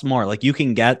costs more. Like you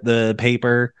can get the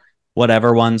paper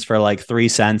whatever ones for like 3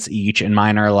 cents each, and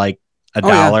mine are like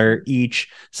 $1 each.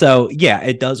 So yeah,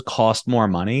 it does cost more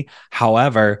money.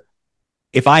 However,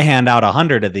 if I hand out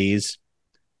 100 of these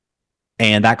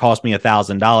and that cost me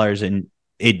 $1,000 and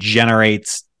it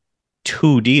generates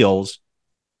 2 deals,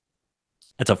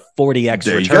 that's a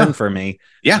 40x return for me.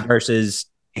 Yeah. Versus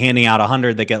handing out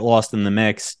 100 that get lost in the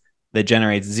mix that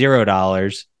generates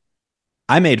 $0.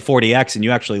 I made 40x and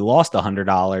you actually lost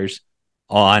 $100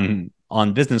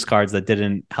 on business cards that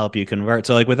didn't help you convert.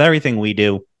 So like with everything we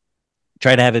do,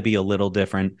 try to have it be a little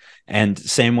different. And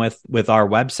same with our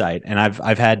website. And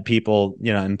I've had people,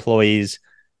 employees,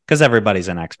 because everybody's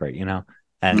an expert, and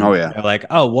they're like,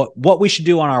 oh, what we should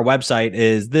do on our website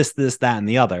is this, that, and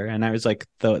the other. And I was like,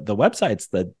 the website's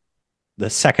the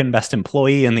second best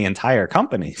employee in the entire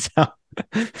company. So,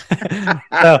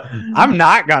 I'm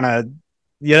not gonna,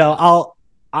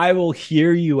 I will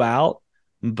hear you out,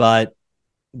 but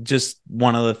just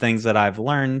one of the things that I've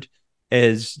learned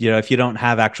is, if you don't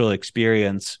have actual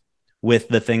experience with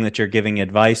the thing that you're giving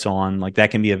advice on, like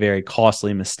that can be a very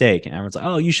costly mistake. And everyone's like,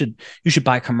 oh, you should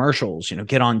buy commercials,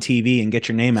 get on TV and get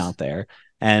your name out there.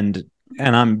 And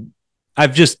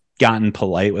I've just gotten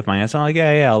polite with my answer. I'm like,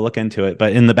 yeah, I'll look into it.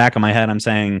 But in the back of my head, I'm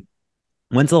saying,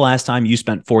 when's the last time you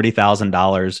spent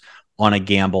 $40,000 on a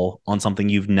gamble on something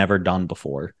you've never done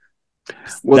before?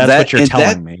 Well, that's what you're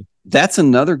telling me. That's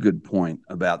another good point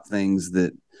about things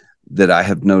that I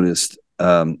have noticed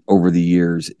over the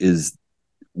years is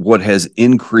what has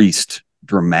increased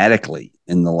dramatically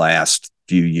in the last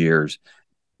few years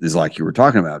is, like you were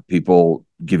talking about, people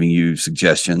giving you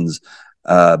suggestions,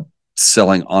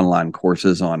 selling online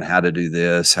courses on how to do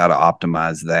this, how to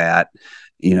optimize that,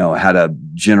 how to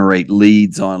generate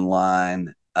leads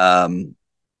online. And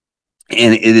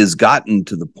it has gotten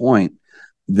to the point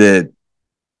that,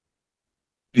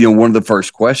 one of the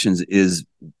first questions is,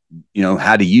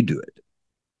 how do you do it?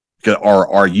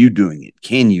 Or are you doing it?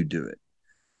 Can you do it?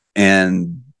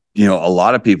 And, a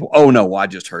lot of people, oh no, I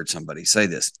just heard somebody say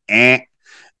this.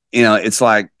 It's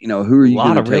like, who are you? A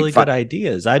lot of really good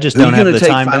ideas. I just don't have the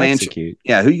time to execute.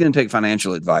 Yeah. Who are you going to take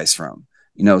financial advice from?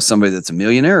 Somebody that's a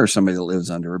millionaire or somebody that lives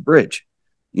under a bridge.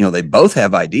 They both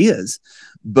have ideas,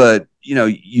 but,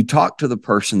 you talk to the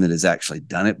person that has actually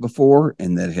done it before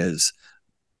and that has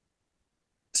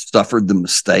suffered the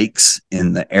mistakes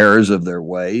and the errors of their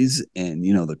ways and,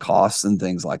 the costs and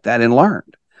things like that, and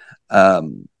learned.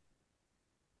 And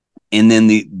then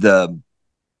the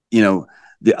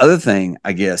other thing,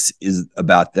 I guess, is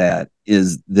about that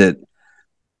is that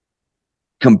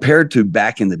compared to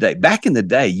back in the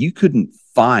day, you couldn't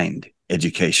find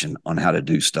education on how to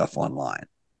do stuff online.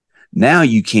 Now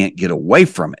you can't get away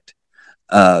from it.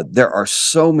 There are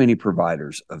so many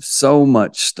providers of so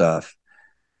much stuff.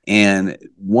 And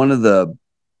one of the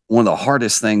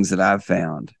hardest things that I've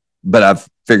found, but I've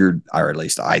figured, or at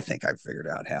least I think I've figured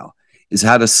out how, is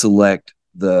how to select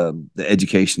the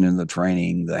education and the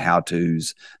training, the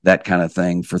how-tos, that kind of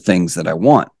thing for things that I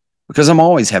want, because I'm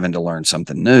always having to learn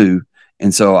something new.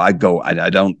 And so I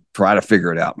don't try to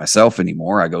figure it out myself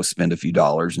anymore. I go spend a few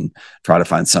dollars and try to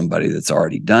find somebody that's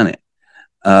already done it.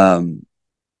 And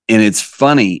it's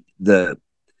funny,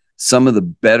 some of the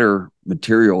better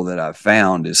material that I've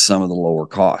found is some of the lower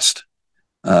cost.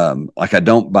 Like I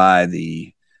don't buy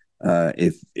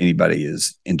if anybody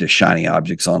is into shiny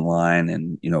objects online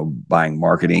and, buying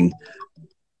marketing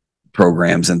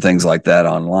programs and things like that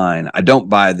online, I don't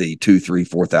buy the $2,000,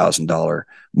 $3,000, $4,000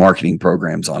 marketing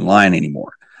programs online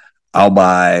anymore. I'll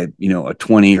buy, a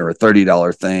 $20 or a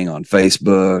 $30 thing on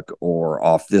Facebook or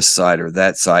off this site or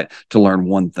that site to learn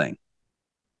one thing.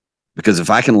 Because if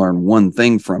I can learn one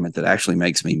thing from it that actually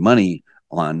makes me money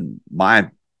on my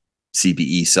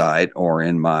CPE site or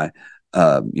in my,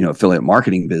 affiliate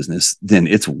marketing business, then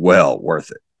it's well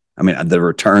worth it. I mean, the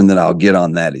return that I'll get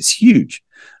on that is huge.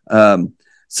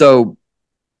 So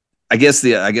I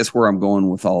guess where I'm going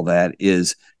with all that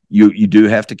is you do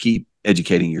have to keep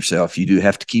educating yourself. You do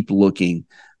have to keep looking,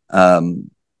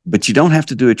 but you don't have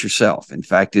to do it yourself. In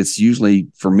fact, it's usually,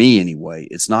 for me anyway,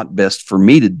 it's not best for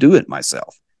me to do it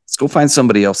myself. Let's go find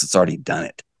somebody else that's already done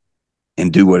it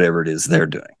and do whatever it is they're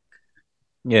doing.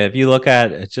 Yeah, if you look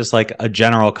at it's just like a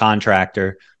general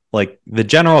contractor, like the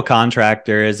general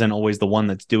contractor isn't always the one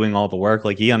that's doing all the work.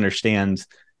 Like he understands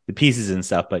the pieces and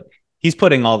stuff, but he's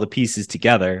putting all the pieces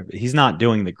together. He's not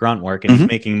doing the grunt work, and he's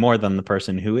making more than the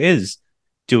person who is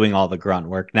doing all the grunt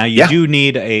work. Now you do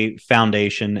need a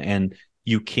foundation, and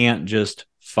you can't just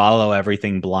follow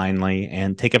everything blindly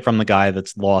and take it from the guy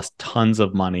that's lost tons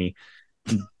of money,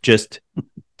 just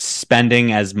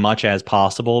spending as much as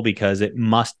possible, because it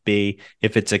must be,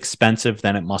 if it's expensive,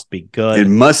 then it must be good. It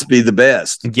must be the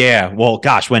best. Yeah. Well,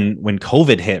 gosh, when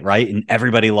COVID hit, right, and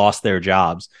everybody lost their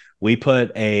jobs, we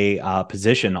put a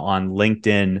position on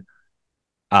LinkedIn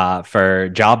for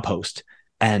job post,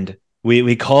 and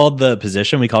we called the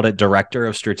position, we called it Director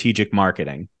of Strategic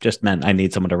Marketing. Just meant I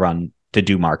need someone to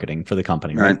do marketing for the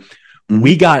company, right? Mm-hmm.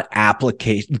 We got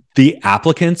the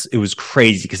applicants. It was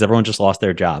crazy because everyone just lost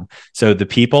their job. So the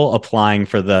people applying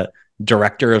for the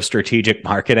Director of Strategic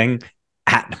Marketing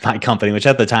at my company, which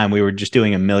at the time we were just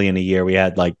doing $1 million a year. We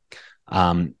had like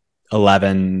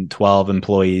 11, 12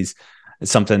 employees,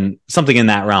 something in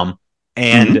that realm.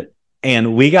 And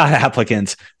we got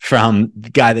applicants from the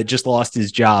guy that just lost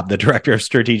his job, the Director of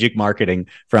Strategic Marketing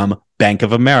from Bank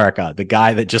of America, the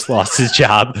guy that just lost his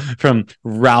job from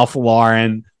Ralph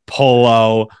Lauren,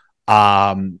 Polo,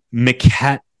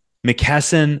 McKesson,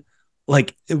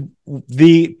 like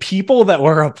the people that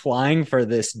were applying for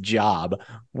this job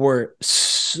were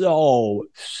so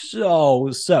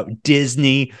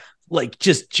Disney, like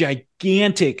just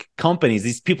gigantic companies.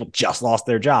 These people just lost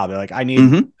their job. They're like, I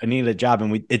need a job.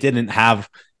 And it didn't have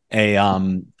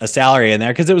a salary in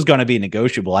there because it was going to be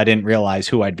negotiable. I didn't realize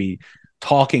who I'd be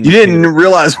talking. You didn't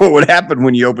realize what would happen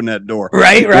when you opened that door.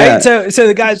 Right. Yeah. So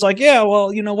the guy's like, yeah,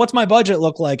 well, what's my budget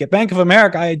look like? At Bank of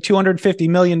America, I had $250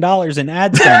 million in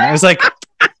ad spend. I was like,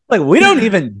 we don't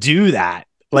even do that.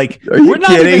 Like, we're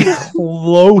not even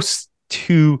close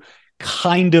to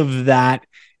kind of that.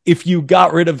 If you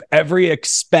got rid of every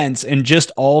expense and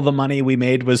just all the money we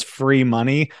made was free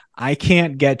money, I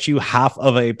can't get you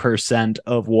 0.5%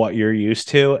 of what you're used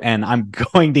to. And I'm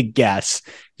going to guess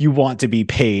you want to be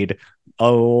paid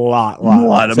a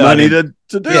lot of money to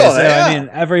do that. I mean,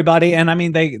 everybody, and I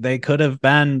mean, they could have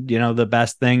been, the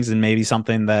best things, and maybe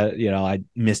something that, I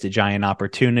missed a giant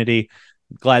opportunity.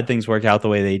 Glad things worked out the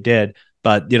way they did,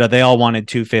 but they all wanted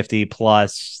 250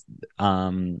 plus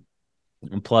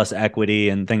equity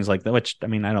and things like that, which, I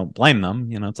mean, I don't blame them.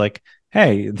 It's like,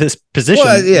 hey, this position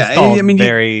is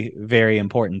very, very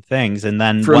important things. And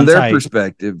then from their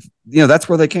perspective, that's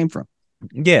where they came from.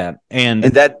 Yeah. And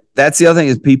that's the other thing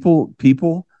is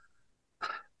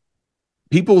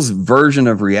people's version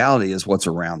of reality is what's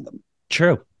around them.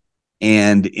 True.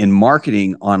 And in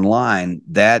marketing online,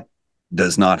 that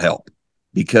does not help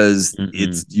because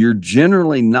you're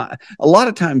generally not, a lot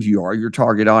of times you are your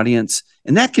target audience,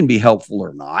 and that can be helpful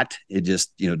or not. It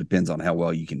just, depends on how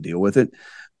well you can deal with it.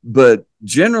 But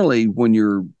generally when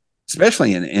you're,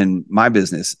 especially in my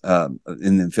business,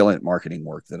 in the affiliate marketing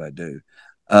work that I do,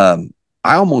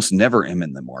 I almost never am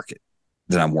in the market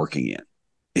that I'm working in.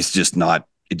 It's just not,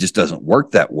 it just doesn't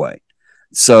work that way.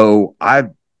 So I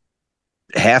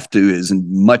have to, as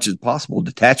much as possible,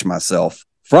 detach myself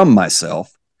from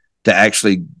myself to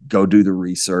actually go do the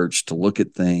research, to look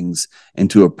at things, and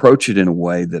to approach it in a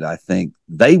way that I think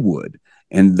they would.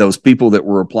 And those people that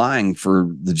were applying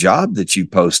for the job that you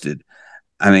posted,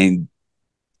 I mean,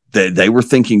 they were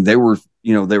thinking they were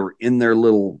in their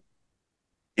little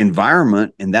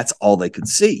environment, and that's all they could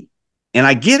see. And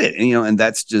I get it, and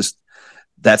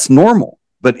that's normal.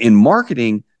 But in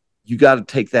marketing, you got to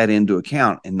take that into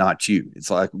account and not you.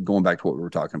 It's like going back to what we were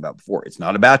talking about before. It's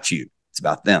not about you. It's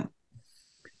about them.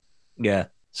 Yeah.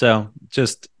 So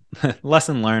just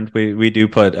lesson learned. We do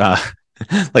put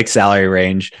like salary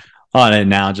range on it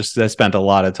now. Just I spent a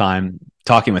lot of time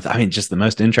talking with, just the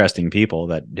most interesting people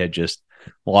that had just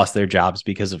lost their jobs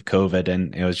because of COVID.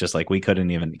 And it was just like, we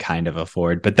couldn't even kind of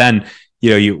afford, but then,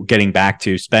 you getting back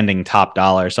to spending top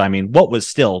dollar. So, what was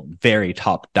still very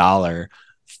top dollar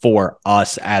for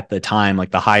us at the time, like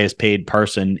the highest paid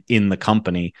person in the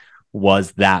company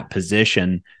was that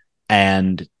position,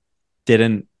 and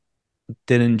didn't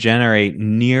generate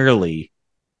nearly,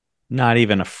 not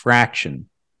even a fraction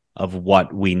of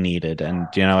what we needed. And,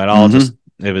 it all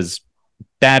it was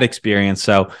bad experience.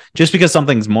 So just because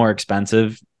something's more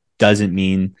expensive doesn't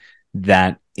mean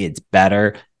that it's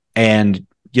better. And,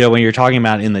 when you're talking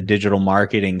about in the digital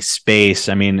marketing space,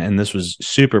 and this was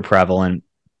super prevalent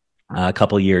a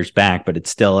couple of years back, but it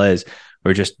still is,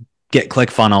 we're just get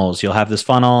ClickFunnels. You'll have this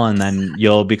funnel and then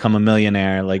you'll become a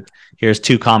millionaire. Like here's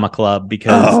 2 Comma Club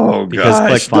because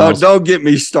ClickFunnels. Don't get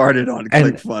me started on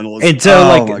ClickFunnels. And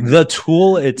so the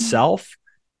tool itself,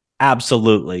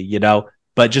 absolutely,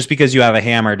 but just because you have a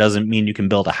hammer doesn't mean you can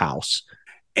build a house.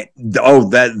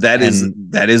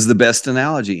 That is the best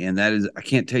analogy. And that is, I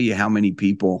can't tell you how many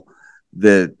people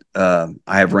that I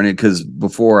have run into, because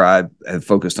before I have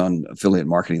focused on affiliate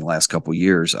marketing the last couple of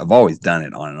years. I've always done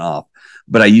it on and off,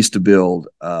 but I used to build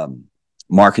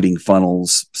marketing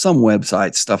funnels, some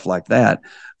websites, stuff like that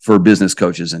for business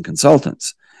coaches and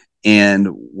consultants. And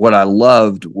what I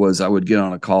loved was I would get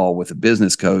on a call with a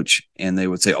business coach and they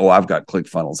would say, "Oh, I've got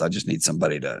ClickFunnels. I just need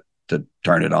somebody to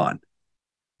turn it on."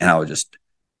 And I would just,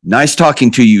 "Nice talking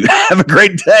to you. Have a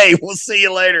great day. We'll see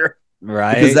you later."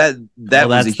 Right. Because that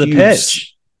was a huge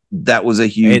pitch. That was a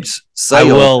huge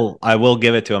sale. I will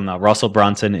give it to him though. Russell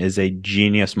Brunson is a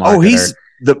genius marketer. Oh, he's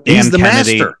the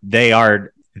master. They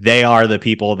are the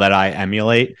people that I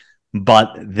emulate.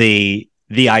 But the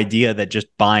idea that just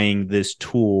buying this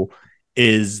tool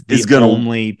is the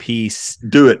only piece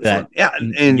do it. That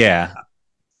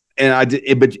and I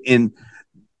did, but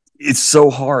it's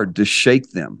so hard to shake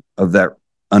them of that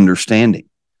understanding.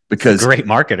 Because great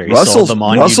marketer. Russell's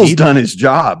done his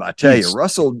job. I tell you,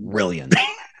 Russell, brilliant.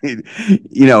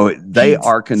 They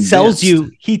are convinced.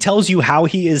 He tells you how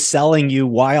he is selling you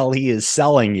while he is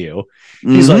selling you.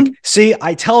 He's like, "See,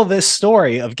 I tell this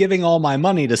story of giving all my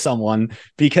money to someone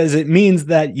because it means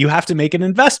that you have to make an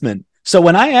investment. So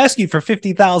when I ask you for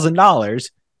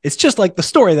 $50,000, it's just like the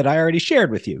story that I already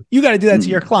shared with you. You got to do that to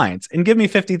your clients and give me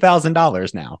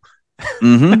 $50,000 now.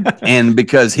 And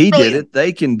because he Brilliant. did it,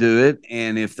 they can do it.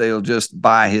 And if they'll just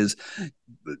buy his,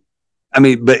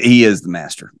 but he is the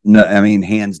master. No,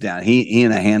 hands down. He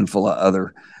and a handful of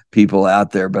other people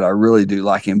out there, but I really do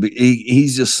like him. But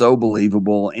he's just so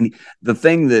believable. And the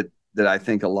thing that I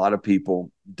think a lot of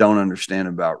people don't understand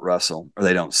about Russell, or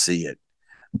they don't see it,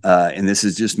 and this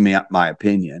is just my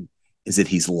opinion, is that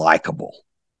he's likable.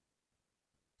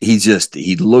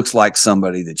 He looks like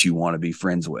somebody that you want to be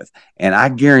friends with. And I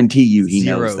guarantee you he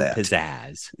knows that.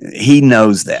 Pizzazz. He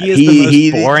knows that. He is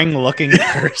the most boring looking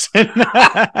person.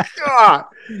 God.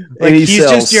 Like, he's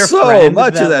just your so friend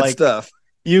much of that stuff.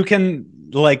 You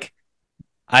can, like,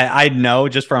 I know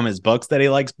just from his books that he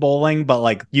likes bowling, but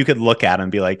like you could look at him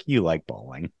and be like, you like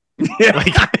bowling.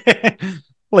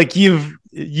 Like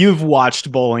you've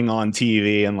watched bowling on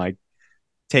TV and like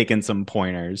taken some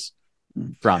pointers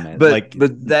from it.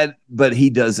 But he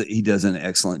does an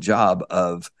excellent job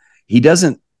of, he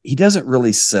doesn't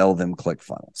really sell them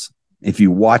ClickFunnels. If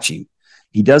you watch him,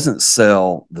 he doesn't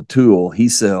sell the tool, he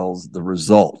sells the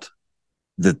result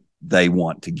that they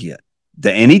want to get.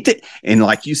 And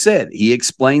like you said, he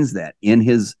explains that in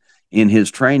his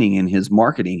training, in his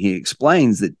marketing. He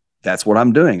explains that that's what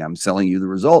I'm doing. I'm selling you the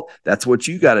result. That's what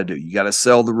you got to do. You got to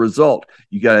sell the result.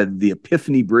 The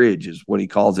Epiphany Bridge is what he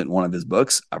calls it in one of his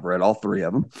books. I've read all three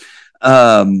of them.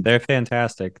 They're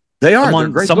fantastic. They are. They're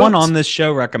great someone books. On this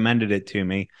show recommended it to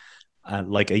me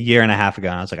like a year and a half ago.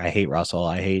 And I was like, I hate Russell.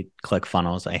 I hate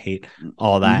ClickFunnels. I hate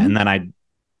all that. And then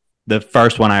the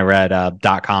first one I read,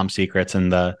 .com Secrets,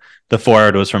 and the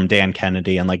foreword was from Dan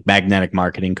Kennedy, and like magnetic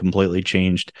marketing completely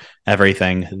changed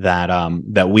everything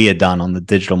that we had done on the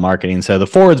digital marketing. So the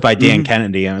foreword's by Dan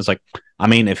Kennedy, and I was like,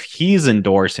 if he's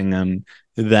endorsing them,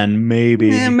 then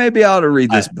maybe I ought to read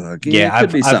this book.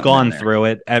 I've gone through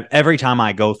it. Every time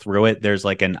I go through it, there's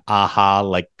like an aha,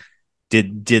 like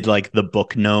did like the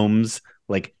book gnomes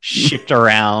like shift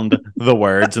around the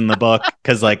words in the book,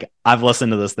 because like I've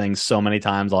listened to this thing so many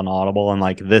times on Audible, and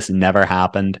like this never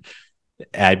happened.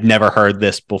 I've never heard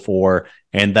this before,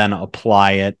 and then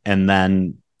apply it, and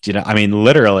then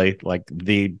literally, like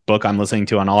the book I'm listening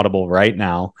to on Audible right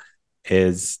now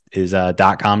is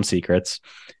 .com Secrets,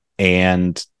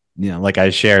 and like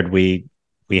I shared, we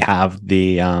have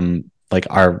the like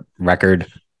our record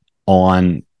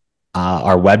on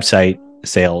our website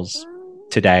sales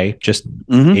today, just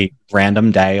a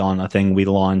random day on a thing we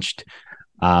launched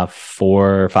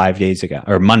 4 or 5 days ago,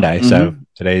 or Monday. So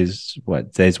today's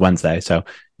Wednesday. So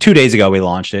 2 days ago we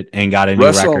launched it and got a new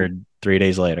record 3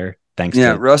 days later. Thanks.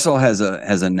 Russell has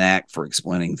a knack for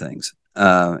explaining things.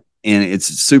 And it's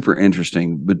super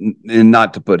interesting, but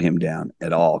not to put him down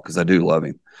at all, because I do love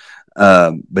him.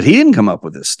 But he didn't come up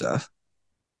with this stuff.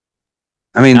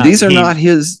 These are not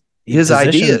his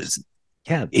ideas.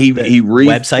 Yeah, he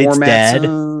reformats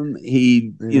them.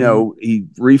 He he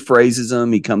rephrases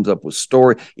them. He comes up with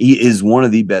story. He is one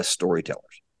of the best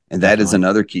storytellers, and that is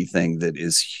another key thing that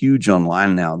is huge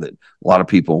online now that a lot of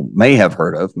people may have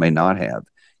heard of, may not have,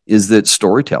 is that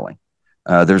storytelling.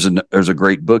 There's a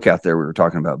great book out there. We were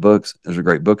talking about books. There's a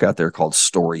great book out there called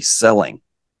Story Selling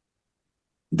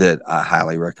that I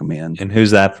highly recommend. And who's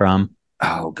that from?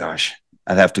 Oh gosh,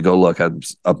 I'd have to go look. I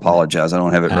apologize. I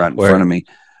don't have it right in front of me.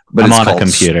 But I'm on a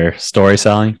computer. Story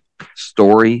Selling.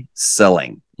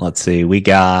 Let's see. We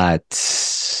got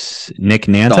Nick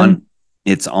Nanton.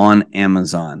 It's on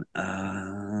Amazon.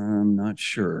 I'm not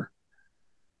sure.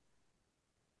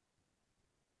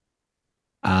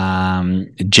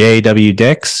 J.W.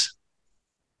 Dix.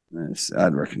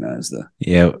 I'd recognize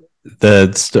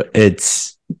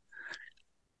it's.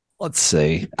 Let's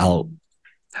see.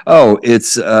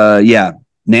 It's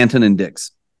Nanton and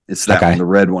Dix. It's that one, the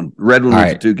red one. The red one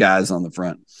with the two guys on the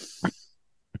front.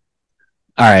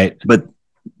 All right. But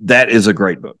that is a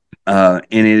great book. And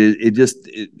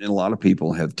a lot of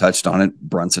people have touched on it.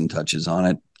 Brunson touches on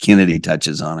it. Kennedy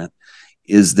touches on it.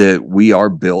 Is that we are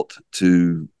built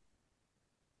to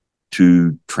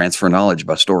transfer knowledge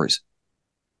by stories.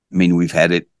 We've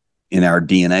had it in our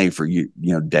DNA for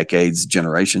decades,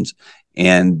 generations.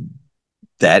 And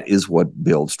that is what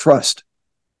builds trust.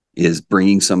 Is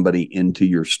bringing somebody into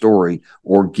your story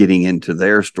or getting into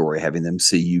their story, having them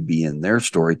see you be in their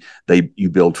story. You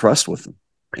build trust with them.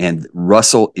 And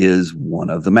Russell is one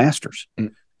of the masters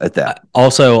at that.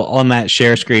 Also on that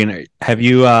share screen, have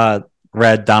you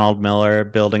read Donald Miller,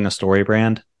 Building a Story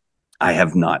Brand? I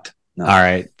have not. No. All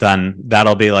right, then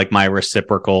that'll be like my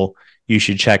reciprocal. You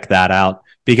should check that out,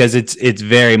 because it's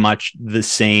very much the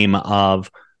same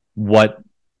of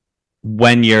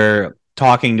when you're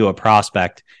talking to a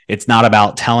prospect, it's not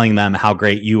about telling them how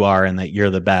great you are and that you're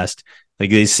the best.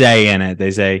 Like they say in it, they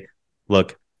say,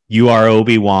 look, you are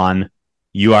Obi-Wan.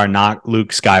 You are not Luke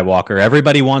Skywalker.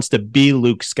 Everybody wants to be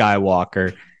Luke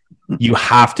Skywalker. You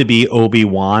have to be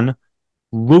Obi-Wan.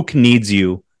 Luke needs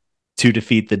you to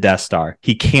defeat the Death Star.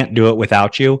 He can't do it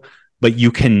without you, but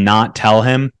you cannot tell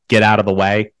him, get out of the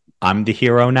way. I'm the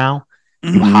hero now.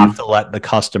 Mm-hmm. You have to let the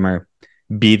customer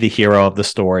be the hero of the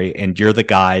story, and you're the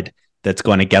guide that's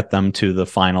going to get them to the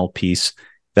final piece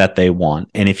that they want.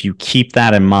 And if you keep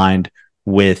that in mind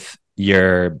with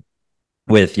your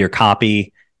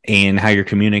copy and how you're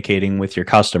communicating with your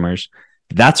customers,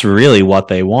 that's really what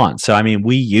they want. So, I mean,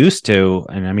 we used to,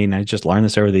 and I mean, I just learned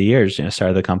this over the years,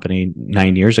 started the company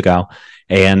 9 years ago,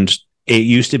 and it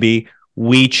used to be,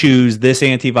 we choose this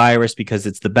antivirus because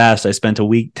it's the best. I spent a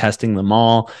week testing them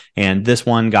all, and this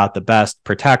one got the best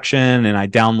protection, and I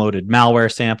downloaded malware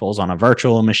samples on a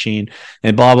virtual machine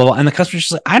and blah, blah, blah. And the customer's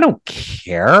just like, I don't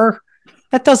care.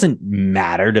 That doesn't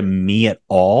matter to me at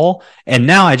all. And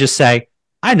now I just say,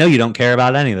 I know you don't care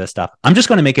about any of this stuff. I'm just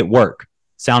going to make it work.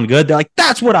 Sound good? They're like,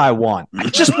 that's what I want. I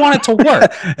just want it to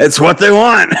work. It's what they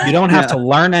want. You don't have to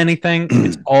learn anything.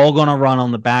 It's all going to run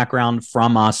on the background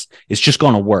from us. It's just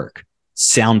going to work.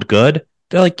 Sound good?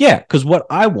 They're like, yeah, because what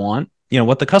I want,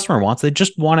 what the customer wants, they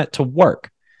just want it to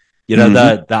work. The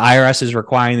IRS is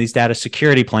requiring these data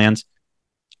security plans.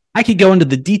 I could go into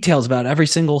the details about every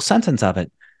single sentence of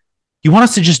it. You want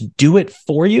us to just do it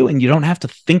for you and you don't have to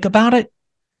think about it?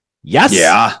 Yes.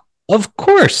 Yeah. Of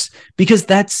course, because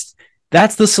that's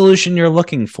the solution you're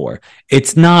looking for.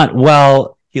 It's not,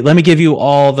 well, let me give you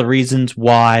all the reasons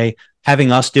why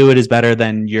having us do it is better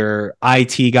than your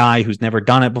IT guy who's never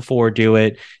done it before do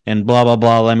it, and blah, blah,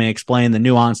 blah. Let me explain the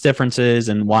nuance differences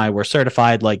and why we're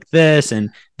certified like this and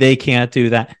they can't do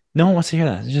that. No one wants to hear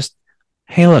that. It's just,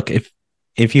 hey, look,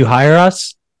 if you hire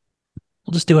us,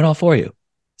 we'll just do it all for you.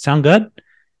 Sound good?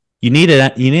 You need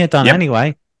it done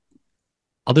anyway.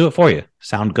 I'll do it for you.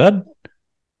 Sound good?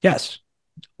 Yes.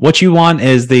 What you want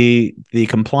is the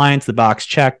compliance, the box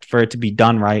checked for it to be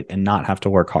done right and not have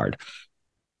to work hard.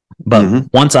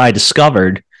 But once I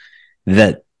discovered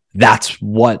that that's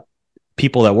what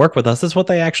people that work with us,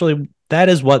 that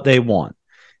is what they want.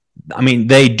 I mean,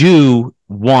 they do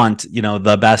want,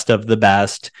 the best of the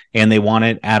best, and they want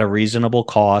it at a reasonable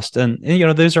cost. And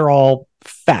those are all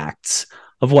facts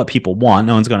of what people want.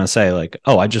 No one's going to say like,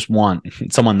 oh, I just want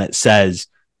someone that says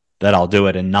that I'll do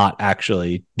it and not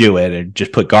actually do it and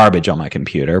just put garbage on my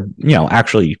computer,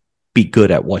 actually be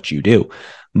good at what you do.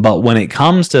 But when it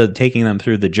comes to taking them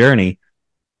through the journey,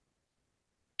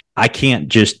 I can't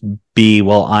just be,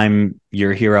 well, I'm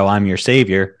your hero, I'm your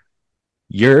savior.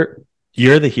 You're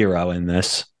the hero in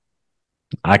this.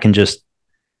 I can just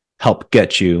help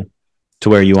get you to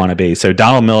where you want to be. So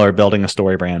Donald Miller building a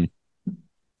story brand,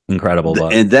 incredible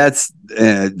book. And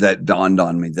that dawned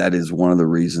on me. That is one of the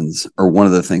reasons, or one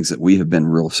of the things that we have been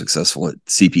real successful at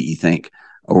CPE Think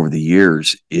over the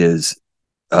years is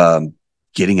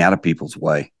getting out of people's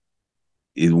way.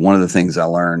 One of the things I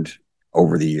learned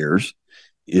over the years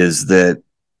is that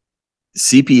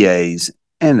CPAs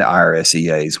and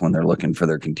IRS when they're looking for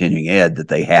their continuing ed that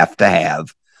they have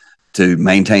to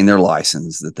maintain their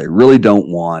license, that they really don't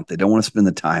want, they don't want to spend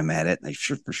the time at it, and they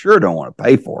for sure don't want to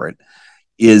pay for it,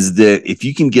 is that if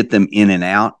you can get them in and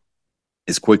out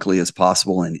as quickly as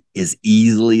possible and as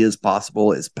easily as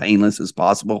possible, as painless as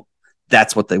possible,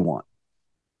 that's what they want.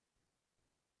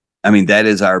 I mean, that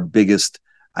is our biggest,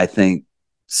 I think,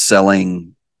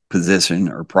 selling position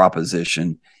or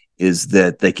proposition, is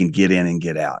that they can get in and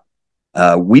get out.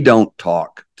 We don't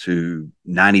talk to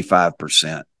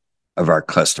 95% of our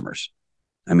customers.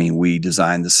 I mean, we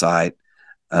designed the site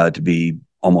to be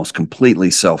almost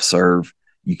completely self-serve.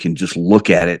 You can just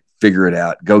look at it, figure it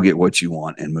out, go get what you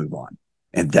want and move on.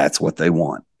 And that's what they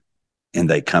want. And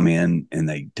they come in and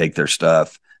they take their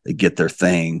stuff, they get their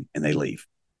thing, and they leave.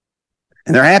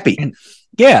 And they're happy.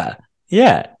 Yeah.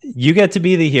 You get to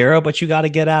be the hero, but you got to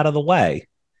get out of the way.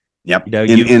 Yep.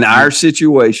 In our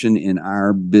situation, in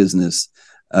our business,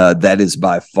 that is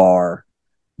by far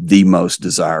the most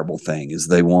desirable thing. Is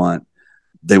they want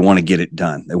to get it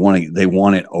done. They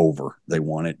want it over. They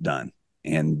want it done,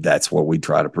 and that's what we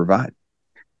try to provide.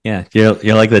 Yeah, you're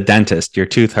like the dentist. Your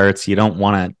tooth hurts. You don't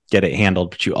want to get it handled,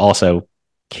 but you also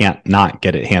can't not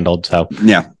get it handled. So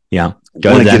yeah.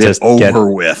 Go to the dentist, get it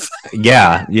over with.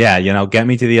 Yeah. Get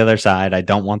me to the other side. I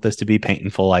don't want this to be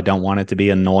painful. I don't want it to be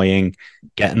annoying.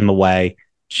 Get in the way.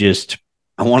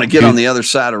 I want to get on the other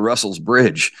side of Russell's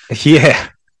Bridge. Yeah.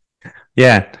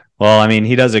 Well, I mean,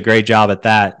 he does a great job at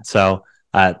that. So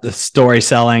the story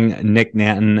selling, Nick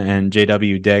Nanton and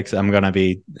JW Dix, I'm going to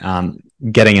be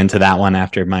getting into that one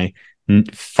after my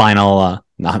final,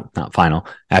 not final,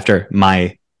 after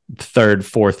my third,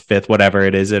 fourth, fifth, whatever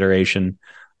it is, iteration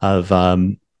of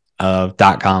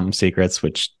 .com secrets,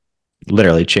 which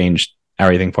literally changed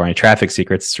everything for me. Traffic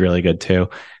Secrets is really good too.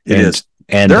 It is.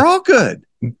 And they're all good.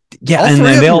 Yeah. And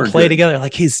then they all play together.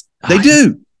 Like he's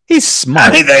smart.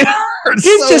 I mean, they are he's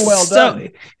so just well done.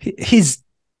 He's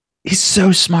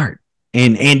so smart.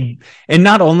 And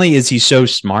not only is he so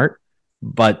smart,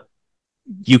 but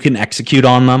you can execute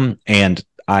on them. And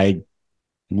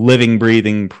living,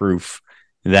 breathing proof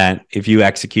that if you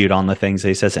execute on the things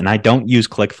he says, and I don't use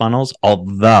ClickFunnels,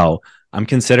 although I'm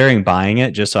considering buying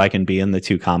it just so I can be in the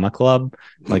 2 Comma Club,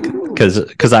 like because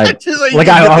I want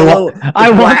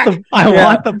the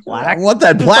plaque. I want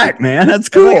that plaque, man. That's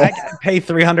cool. Like, I can pay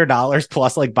 $300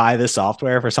 plus like buy the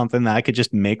software for something that I could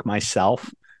just make myself.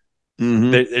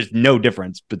 Mm-hmm. There's no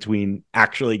difference between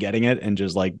actually getting it and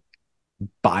just like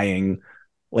buying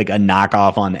like a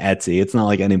knockoff on Etsy. It's not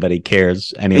like anybody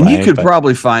cares anyway. And you could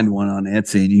probably find one on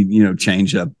Etsy. You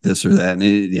change up this or that. And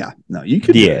you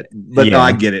could do it. But no,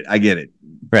 I get it.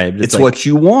 Right. It's like, what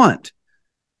you want.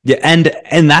 Yeah. And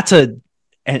that's and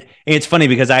it's funny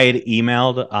because I had actually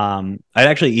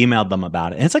emailed them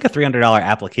about it. And it's like a $300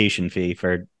 application fee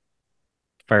for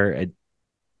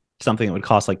something that would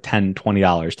cost like $10,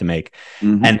 $20 to make.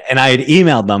 Mm-hmm. And I had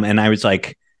emailed them and I was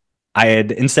like,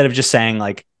 instead of just saying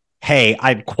like, hey,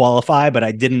 I'd qualify, but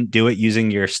I didn't do it using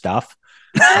your stuff.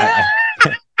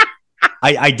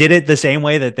 I did it the same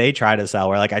way that they try to sell,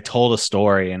 where like I told a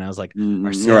story and I was like,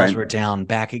 our sales were down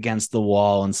back against the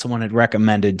wall and someone had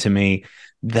recommended to me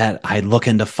that I look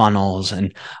into funnels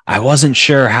and I wasn't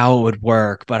sure how it would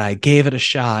work, but I gave it a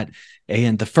shot.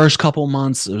 And the first couple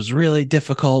months it was really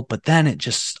difficult, but then it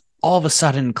just all of a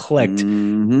sudden clicked.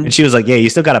 Mm-hmm. And she was like, yeah, you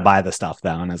still got to buy the stuff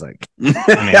though. And I was like,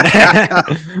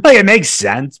 like it makes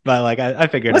sense, but like I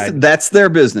figured that's their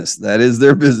business. That is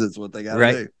their business, what they got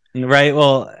to do. Right.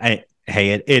 Well,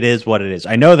 it is what it is.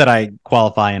 I know that I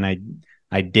qualify and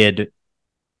I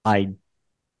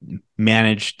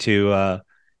managed to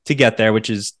get there, which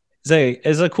is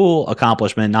a cool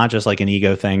accomplishment, not just like an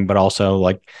ego thing, but also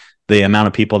like the amount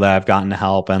of people that I've gotten to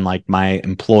help and like my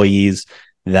employees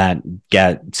that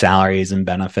get salaries and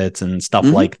benefits and stuff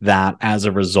like that as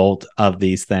a result of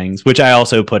these things, which I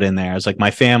also put in there. It's like my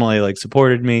family like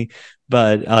supported me,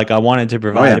 but like I wanted to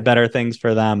provide better things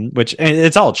for them, which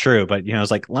it's all true. But it's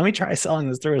like, let me try selling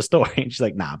this through a store. And she's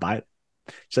like, nah, buy it.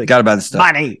 She's like, gotta buy the stuff.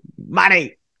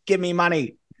 Money, give me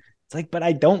money. It's like, but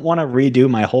I don't want to redo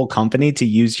my whole company to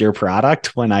use your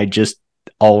product when I just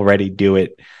already do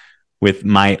it with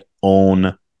my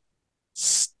own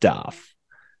stuff.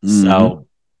 So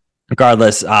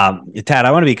regardless, Tad,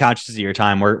 I want to be conscious of your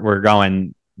time. We're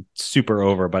going super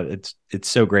over, but it's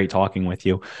so great talking with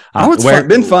you. It's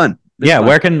been fun.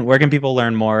 Where can people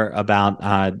learn more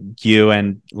about you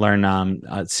and learn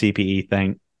CPE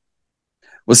Think?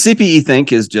 Well, CPE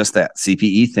Think is just that,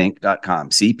 cpethink.com,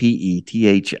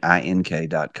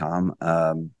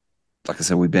 cpethink.com. Like I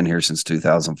said, we've been here since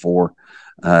 2004.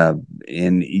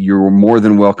 And you're more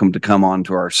than welcome to come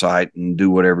onto our site and do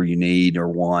whatever you need or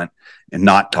want and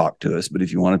not talk to us. But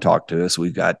if you want to talk to us,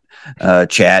 we've got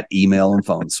chat, email, and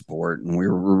phone support. And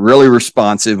we're really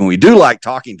responsive. And we do like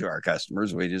talking to our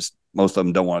customers. Most of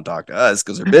them don't want to talk to us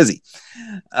because they're busy.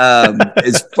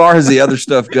 As far as the other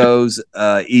stuff goes,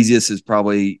 easiest is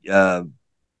probably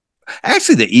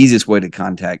actually the easiest way to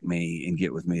contact me and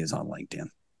get with me is on LinkedIn.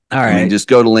 All right. I mean, just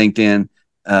go to LinkedIn,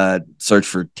 search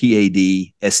for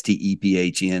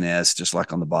TADSTEPHENS, just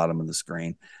like on the bottom of the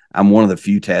screen. I'm one of the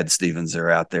few Tad Stevens that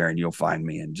are out there, and you'll find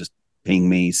me and just ping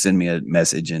me, send me a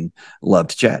message, and love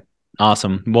to chat.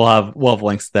 Awesome. We'll have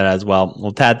links to that as well.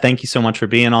 Well, Tad, thank you so much for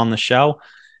being on the show.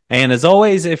 And as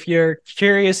always, if you're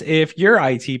curious if your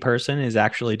IT person is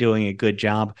actually doing a good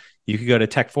job, you could go to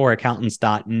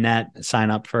tech4accountants.net,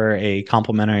 sign up for a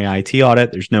complimentary IT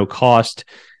audit. There's no cost,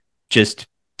 just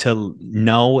to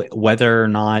know whether or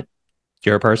not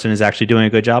your person is actually doing a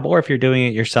good job, or if you're doing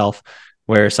it yourself,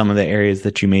 where are some of the areas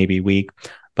that you may be weak.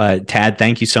 But Tad,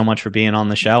 thank you so much for being on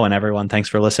the show, and everyone, thanks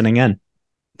for listening in.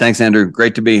 Thanks, Andrew.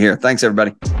 Great to be here. Thanks,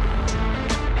 everybody.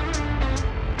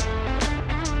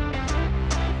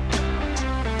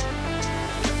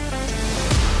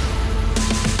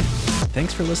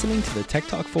 Thanks for listening to the Tech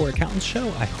Talk for Accountants show.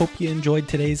 I hope you enjoyed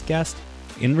today's guest.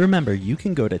 And remember, you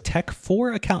can go to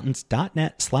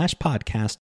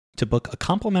tech4accountants.net/podcast to book a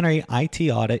complimentary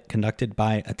IT audit conducted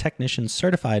by a technician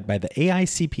certified by the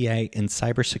AICPA in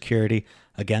cybersecurity.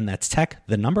 Again, that's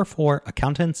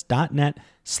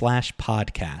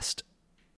tech4accountants.net/podcast.